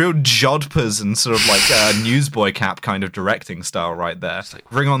like real jodhpurs and sort of like newsboy cap kind of directing style right there. Like,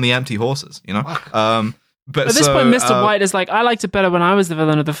 bring on the empty horses, you know. But at this point, Mr. White is like, I liked it better when I was the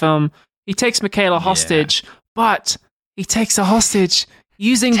villain of the film. He takes Michaela hostage, but he takes a hostage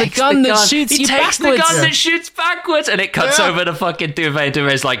using the gun that shoots you backwards. He takes the gun that shoots backwards, and it cuts over to fucking Duvet.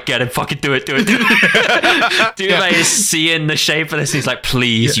 Duvet's like, get him, fucking do it. Duvet is seeing the shape of this, and he's like,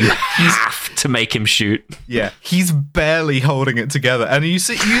 please, you have to make him shoot. Yeah, he's barely holding it together, and you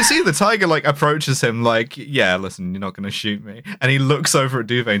see the Tiger like approaches him like, yeah, listen, you're not gonna shoot me, and he looks over at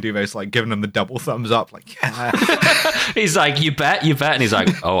Duvet, and Duvet's like giving him the double thumbs up, like, yeah. He's like, you bet, and he's like,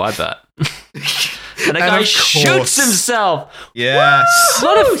 oh, I bet. And the guy shoots himself. Yes. A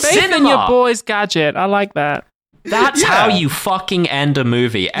lot of faith in your boy's gadget. I like that. That's how you fucking end a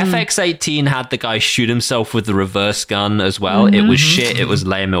movie. FX18 had the guy shoot himself with the reverse gun as well. It was shit. It was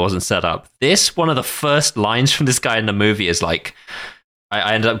lame. It wasn't set up. One of the first lines from this guy in the movie is like,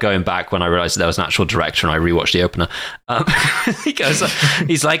 I ended up going back when I realized there was an actual director and I rewatched the opener.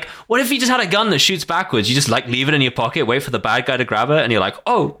 He's like, what if you just had a gun that shoots backwards? You just like leave it in your pocket, wait for the bad guy to grab it, and you're like,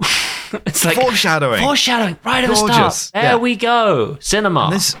 oh. It's like foreshadowing right at the start. There we go. Cinema.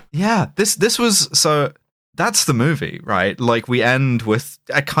 And this was so. That's the movie, right? Like, we end with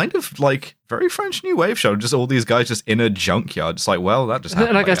a kind of like very French New Wave show. Just all these guys just in a junkyard. It's like, well, that just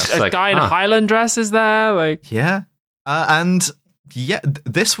happened. Like a guy in Highland dress is there. Like,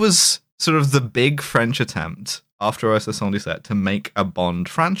 this was sort of the big French attempt after OSS 117 to make a Bond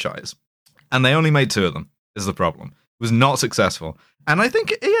franchise, and they only made 2 of them. Is the problem? It was not successful. And I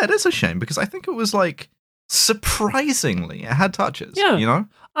think, it is a shame because I think it was like surprisingly, it had touches. Yeah, you know,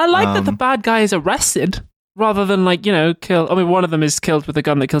 I like that the bad guy is arrested rather than like kill. I mean, one of them is killed with a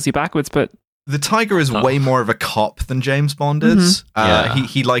gun that kills you backwards, but the Tiger is way more of a cop than James Bond is.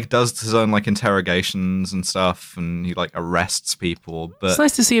 He like does his own like interrogations and stuff, and he like arrests people. But it's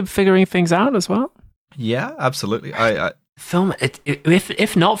nice to see him figuring things out as well. Yeah, absolutely. Film,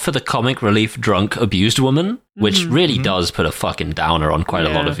 if not for the comic relief drunk abused woman, which really does put a fucking downer on quite a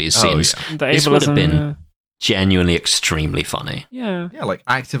lot of these scenes, this would have been genuinely extremely funny. Yeah, like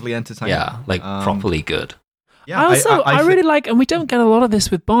actively entertaining. Yeah, like properly good. Yeah, I really like, and we don't get a lot of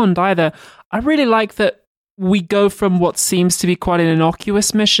this with Bond either. I really like that we go from what seems to be quite an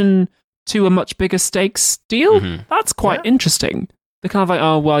innocuous mission to a much bigger stakes deal. That's quite interesting. They're kind of like,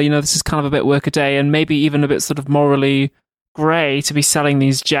 oh, well, this is kind of a bit work a day and maybe even a bit sort of morally grey to be selling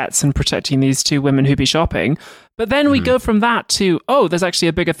these jets and protecting these 2 women who be shopping. But then we go from that to, oh, there's actually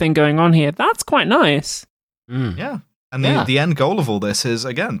a bigger thing going on here. That's quite nice. Yeah. And the end goal of all this is,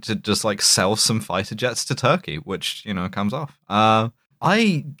 again, to just like sell some fighter jets to Turkey, which, comes off. I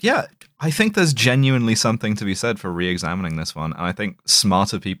think there's genuinely something to be said for re-examining this one. And I think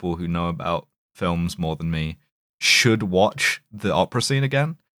smarter people who know about films more than me should watch the opera scene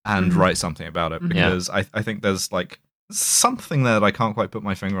again and write something about it, because I think there's like something there that I can't quite put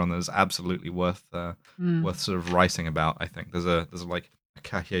my finger on that is absolutely worth sort of writing about. I think there's like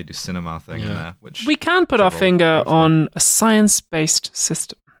Cahiers du Cinema thing in there, which we can put our finger on a science-based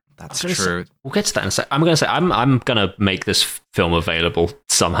system. That's true. We'll get to that in a sec. I'm going to say I'm going to make this film available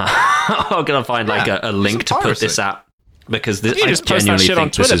somehow. I'm going to find like a link to put this out because this, you just post that shit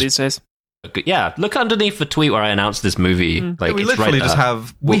on Twitter these days. Yeah, look underneath the tweet where I announced this movie. Like we it's literally right just there.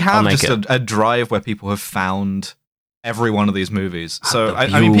 have a drive where people have found every one of these movies. So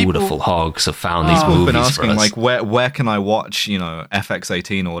the beautiful hogs have found these people movies. Have been asking for us. like where can I watch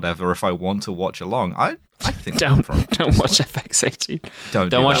FX18 or whatever if I want to watch along. I think don't watch FX18.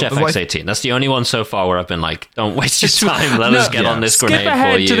 Don't watch FX18. That's the only one so far where I've been like, don't waste your time. Let us get on this grenade for you. Skip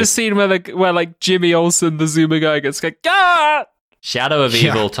ahead to the scene where Jimmy Olsen, the Zoomer guy, gets like, ah! Shadow of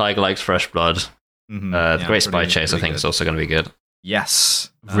Evil, Tiger Likes Fresh Blood. The Great Spy Chase, I think, is also going to be good.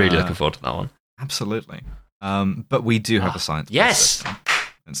 Yes. Really looking forward to that one. Absolutely. But we do have a science. Yes. System.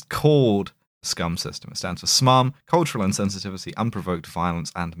 It's called the SCUM system. It stands for SMARM, cultural insensitivity, unprovoked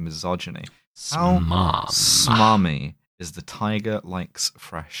violence, and misogyny. How smarmy is the Tiger Likes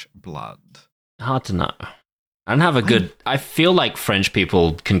Fresh Blood? Hard to know. I don't have a good... I feel like French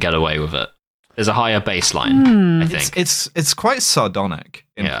people can get away with it. There's a higher baseline, I think. It's quite sardonic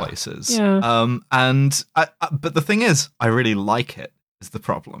in places. Yeah. But the thing is, I really like it. Is the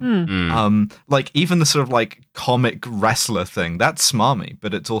problem. Like even the sort of like comic wrestler thing, that's smarmy,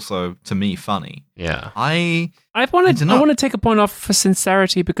 but it's also to me funny. Yeah. I want to take a point off for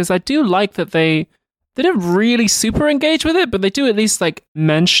sincerity because I do like that they don't really super engage with it, but they do at least like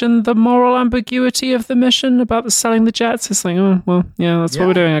mention the moral ambiguity of the mission about the selling the jets. It's like, oh well, yeah, that's what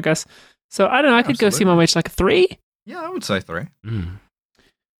we're doing, I guess. So I don't know, I could go see my way to like a 3. Yeah, I would say 3.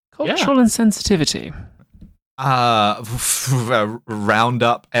 Cultural insensitivity. Round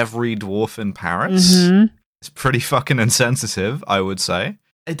up every dwarf in Paris. It's pretty fucking insensitive, I would say.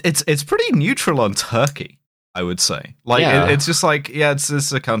 It's pretty neutral on Turkey, I would say. Like it's just like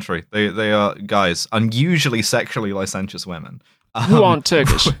it's a country. They are guys, unusually sexually licentious women who aren't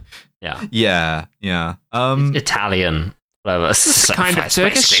Turkish. Yeah. Italian. Whatever. It's kind of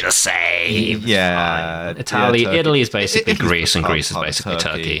Turkish. Basically the same. Yeah. Italy is basically Greece, and Greece is basically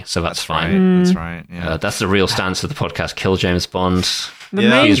Turkey. So that's fine. That's right. Yeah. That's the real stance of the podcast. Kill James Bond. The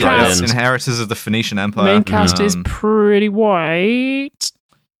main cast, inheritors of the Phoenician Empire. Main cast is pretty white.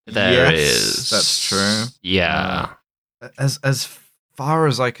 There is. That's true. Yeah. As far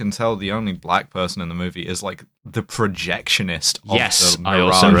as I can tell, the only black person in the movie is like the projectionist of the I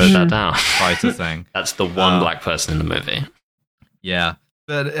also wrote that down. Fighter thing. That's the one black person in the movie. Yeah.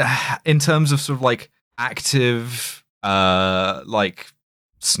 But in terms of sort of like active like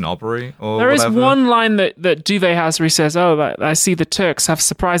snobbery or there whatever. is one line that Duvet has where he says, "Oh, I see the Turks have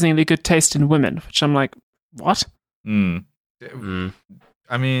surprisingly good taste in women," which I'm like, what? I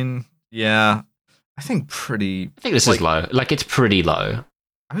mean, yeah. I think this is low. Like, it's pretty low.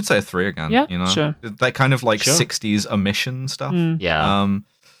 I would say a 3 again. Yeah, you know? sure. That kind of like 60s emission stuff. Yeah.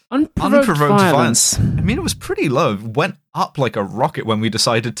 Unprovoked violence. I mean, it was pretty low. It went up like a rocket when we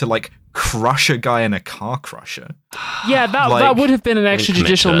decided to like crush a guy in a car crusher. Yeah, that would have been an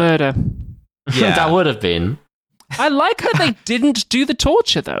extrajudicial murder. Yeah, that would have been. I like how they didn't do the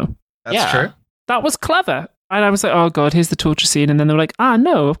torture though. That's true. That was clever. And I was like, oh god, here's the torture scene. And then they were like,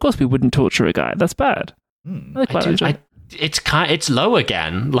 no, of course we wouldn't torture a guy. That's bad. It's low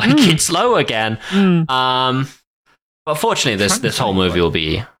again. Like, it's low again. But fortunately, this whole movie will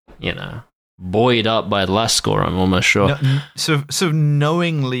be, buoyed up by the last score, I'm almost sure. So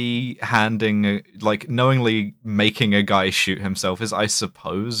knowingly making a guy shoot himself is, I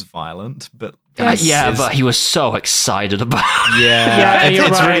suppose, violent, but... but he was so excited about it. Yeah,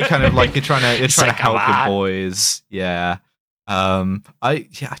 it's right. really kind of like you're trying to help your boys. Yeah. I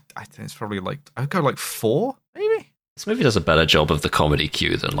think it's probably like, I'd go like 4, maybe? This movie does a better job of the comedy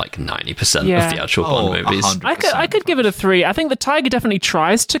cue than like 90% of the actual Bond movies. 100%. I could give it a 3. I think the tiger definitely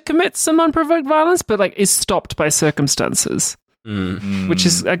tries to commit some unprovoked violence, but like is stopped by circumstances, which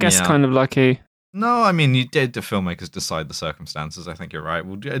is, I guess, kind of lucky. No, I mean, the filmmakers decide the circumstances. I think you're right.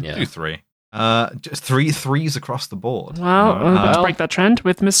 We'll do 3. Just 3s across the board. Well, let's break that trend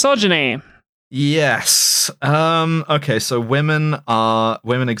with misogyny. Yes. Okay. So women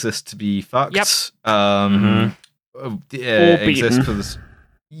exist to be fucked. Yep. Exist for this.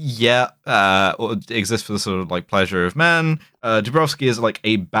 Yeah. Or exist for the sort of like pleasure of men. Dabrowski is like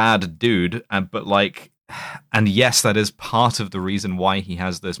a bad dude, but like. And yes, that is part of the reason why he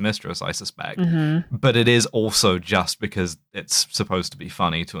has this mistress, I suspect. But it is also just because it's supposed to be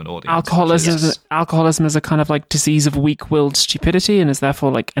funny to an audience. Alcoholism is a kind of like disease of weak-willed stupidity and is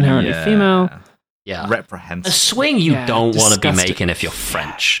therefore like inherently female. Yeah. Reprehensible. A swing you don't want to be making if you're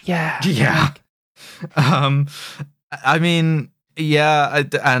French. Yeah. I mean, Yeah,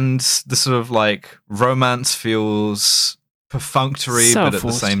 and the sort of like romance feels perfunctory, So but at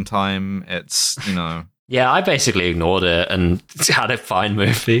forced. the same time, it's, you know. Yeah, I basically ignored it and had a fine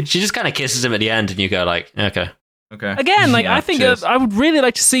movie. She just kind of kisses him at the end, and you go like, okay. Okay. Again, like, Yeah, I think cheers. I would really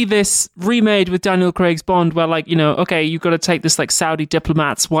like to see this remade with Daniel Craig's Bond, where, like, you know, okay, you've got to take this, like, Saudi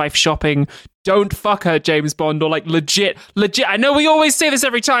diplomat's wife shopping. Don't fuck her, James Bond, or, like, legit. I know we always say this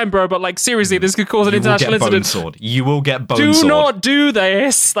every time, bro, but, like, seriously, this could cause an international incident. Sword. You will get bone Do sword. not do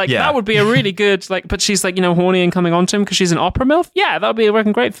this. Like, Yeah. that would be a really good, like, but she's, like, you know, horny and coming onto him because she's an opera MILF. Yeah, that would be a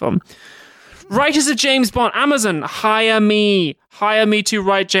working great film. Writers of James Bond, Amazon, hire me to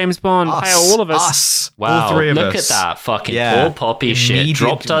write James Bond. Hire all of us. Wow, All three of look us. at that fucking Yeah. poor poppy shit. Immediate-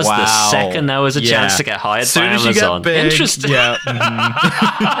 Dropped us the wow. second there was a Yeah. chance to get hired As soon by as Amazon. you get big, Interesting. yeah.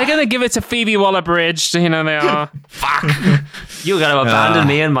 mhm. They're going to give it to Phoebe Waller-Bridge. You know they are. Fuck. You're going to abandon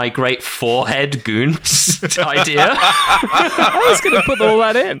me and my great forehead goons idea? I was going to put all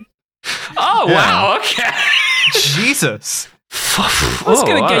that in. Oh, Yeah. wow, okay. Jesus. I was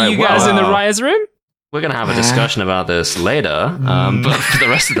going to get you guys in the riot's room. We're going to have a discussion about this later, but for the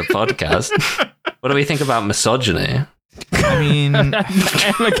rest of the podcast, what do we think about misogyny? I mean,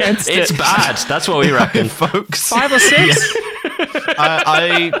 I'm against it. It's bad. That's what we reckon. folks. 5 or 6?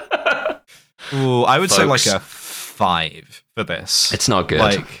 I would say like Folks. a 5 for this. It's not good.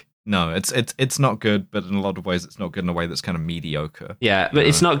 Like, no, it's not good, but in a lot of ways, it's not good in a way that's kind of mediocre. Yeah, but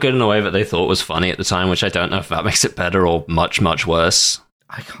it's not good in a way that they thought was funny at the time, which I don't know if that makes it better or much, much worse.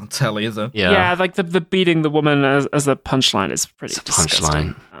 I can't tell either. Yeah, like the beating the woman as a punchline is pretty It's a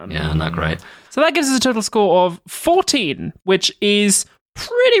disgusting. punchline. Yeah, not great. So that gives us a total score of 14, which is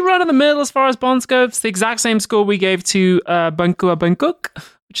pretty run in the middle as far as Bonds go. It's the exact same score we gave to Bangkok Bangkok,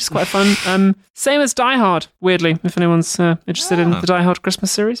 which is quite fun. Same as Die Hard, weirdly, if anyone's interested in the Die Hard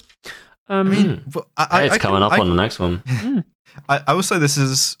Christmas series. I mean, but It's coming up on the next one. I will say this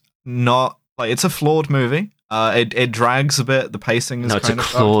is not like it's a flawed movie. It drags a bit. The pacing is No, it's a kind of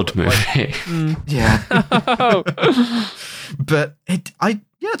Claude up, but, like, movie. yeah, Oh. but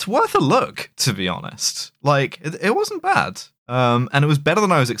it's worth a look, to be honest. Like it wasn't bad, and it was better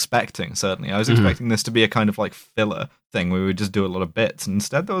than I was expecting. Certainly, I was expecting this to be a kind of like filler thing where we would just do a lot of bits. And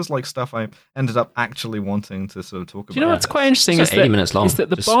instead, there was like stuff I ended up actually wanting to sort of talk about. Do you know what's quite interesting It's is like 80 that, minutes long. is that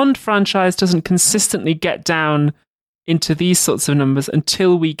the Just- Bond franchise doesn't consistently get down into these sorts of numbers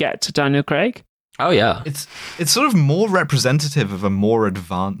until we get to Daniel Craig. Oh, yeah. It's sort of more representative of a more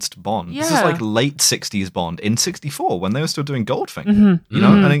advanced Bond. This is Yeah. like late 60s Bond in 64 when they were still doing Goldfinger. Mm-hmm. You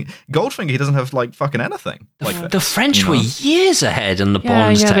know, I think Goldfinger, he doesn't have like fucking anything like The this, French you know? were years ahead in the Yeah,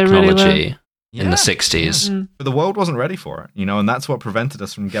 Bond's yeah, they really technology in Yeah. the 60s. But the world wasn't ready for it, you know, and that's what prevented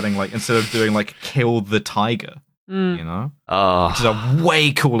us from getting like, instead of doing like Kill the Tiger, you know, Oh, which is a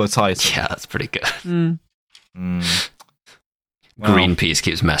way cooler title. yeah, that's pretty good. Mm. Well, Greenpeace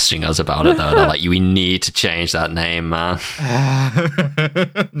keeps messaging us about it, though. They're like, we need to change that name, man.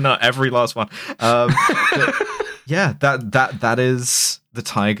 not every last one. But yeah, that is the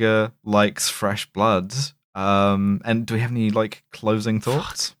tiger likes fresh blood. And do we have any like closing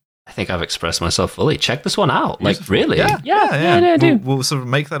thoughts? I think I've expressed myself fully. Check this one out. Like, really? Yeah, I do. We'll sort of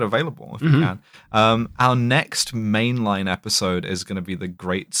make that available if we can. Our next mainline episode is going to be the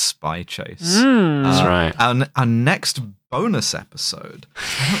Great Spy Chase. That's right. Our next bonus episode,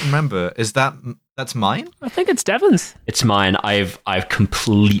 I don't remember. That's mine? I think it's Devon's. It's mine. I've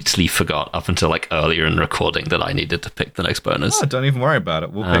completely forgot up until like earlier in recording that I needed to pick the next bonus. Oh, don't even worry about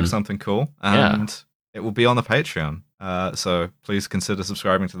it. We'll pick something cool, and it will be on the Patreon. So please consider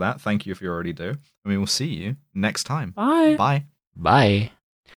subscribing to that. Thank you if you already do. And we will see you next time. Bye. Bye. Bye.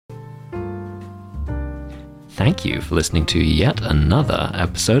 Thank you for listening to yet another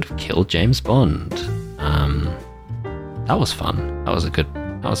episode of Kill James Bond. That was fun.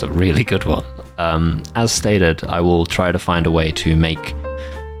 That was a really good one. As stated, I will try to find a way to make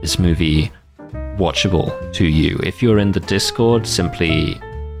this movie watchable to you. If you're in the Discord, simply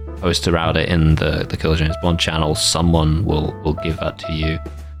post about it in the Kill James Bond channel. Someone will give that to you.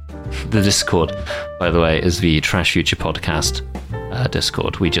 The Discord, by the way, is the Trash Future Podcast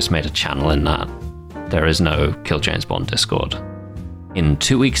Discord. We just made a channel in that. There is no Kill James Bond Discord. In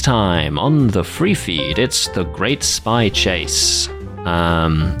 2 weeks' time, on the free feed, it's The Great Spy Chase.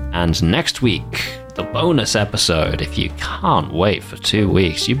 And next week, the bonus episode. If you can't wait for 2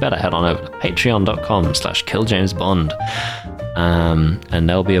 weeks, you better head on over to patreon.com/killjamesbond. And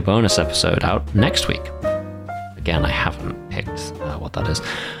there'll be a bonus episode out next week. Again, I haven't picked what that is.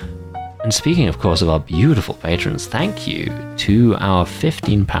 And speaking, of course, of our beautiful patrons, thank you to our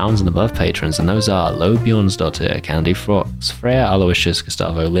 £15 and above patrons, and those are Lo Bjornsdottir, Candy Frox, Freya Aloysius,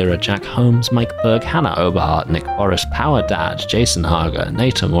 Gustavo Lira, Jack Holmes, Mike Berg, Hannah Oberhart, Nick Boris, Power Dad, Jason Hager,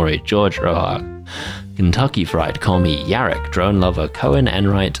 Nate Mori, George Rohak, Kentucky Fried, Call Me Yarrick, Drone Lover, Cohen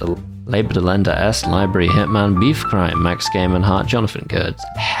Enright, Labor Delenda S, Library Hitman, Beef Crime, Max Game and Heart, Jonathan Kurtz,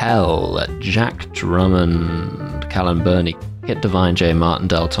 Hell, Jack Drummond, Callan Burney, Kit Divine, J. Martin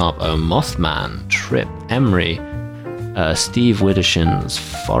Del Topo, Mothman, Trip, Emery, Steve Widdershins,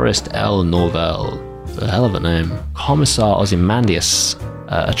 Forrest L. Norvell, a hell of a name, Commissar Ozymandias,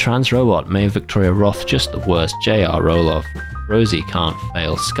 a trans robot, May Victoria Roth, just the worst, J.R. Roloff, Rosie Can't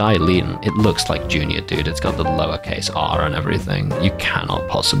Fail, Sky Leeton, it looks like Junior, dude, it's got the lowercase r and everything, you cannot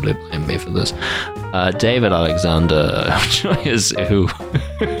possibly blame me for this. David Alexander, who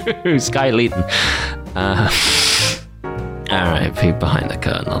Sky Leeton, Alright, peek behind the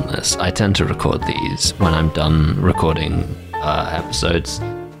curtain on this. I tend to record these when I'm done recording episodes,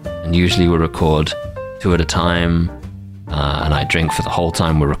 and usually we record 2 at a time, and I drink for the whole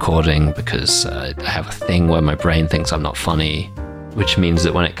time we're recording because I have a thing where my brain thinks I'm not funny, which means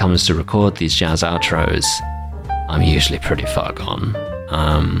that when it comes to record these jazz outros, I'm usually pretty far gone.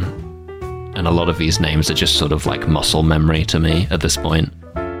 And a lot of these names are just sort of like muscle memory to me at this point.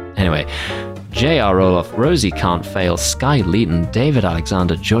 Anyway, J.R. Roloff, Rosie Can't Fail, Sky Leeton, David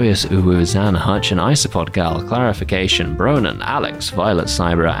Alexander, Joyous Uwu, Zan Hutchin, Isopod Gal, Clarification, Bronan, Alex, Violet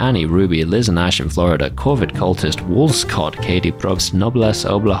Cyber, Annie, Ruby, Liz and Ash in Florida, Corvid Cultist, Wolfscott, Katie Probst, Noblesse,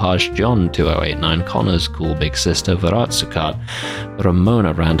 Oblahaj, John 2089, Connors, Cool Big Sister, Varatsukat,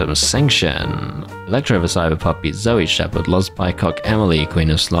 Ramona Random, Sengshen, Electro of a Cyber Puppy, Zoe Shepherd, Loz Pycock, Emily, Queen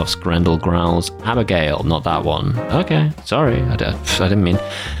of Sloughs, Grendel Growls, Abigail, not that one. Okay, sorry, I didn't mean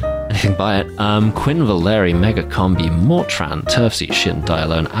anything by it. Quinn Valeri, Mega Combi, Mortran, Turfseat Shit and Die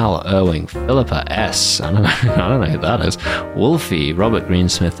Alone, Al Irving, Philippa S. I don't know who that is. Wolfie, Robert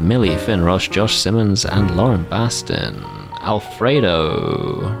Greensmith, Millie, Finn Roche, Josh Simmons, and Lauren Bastin.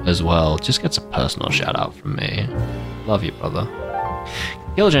 Alfredo as well. Just gets a personal shout out from me. Love you, brother.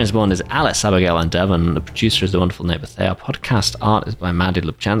 Gil James Bond is Alice, Abigail, and Devon. The producer is The Wonderful Neighbor Thea. Podcast art is by Maddie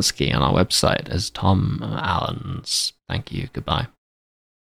Lubchansky, and our website is Tom Allen's. Thank you. Goodbye.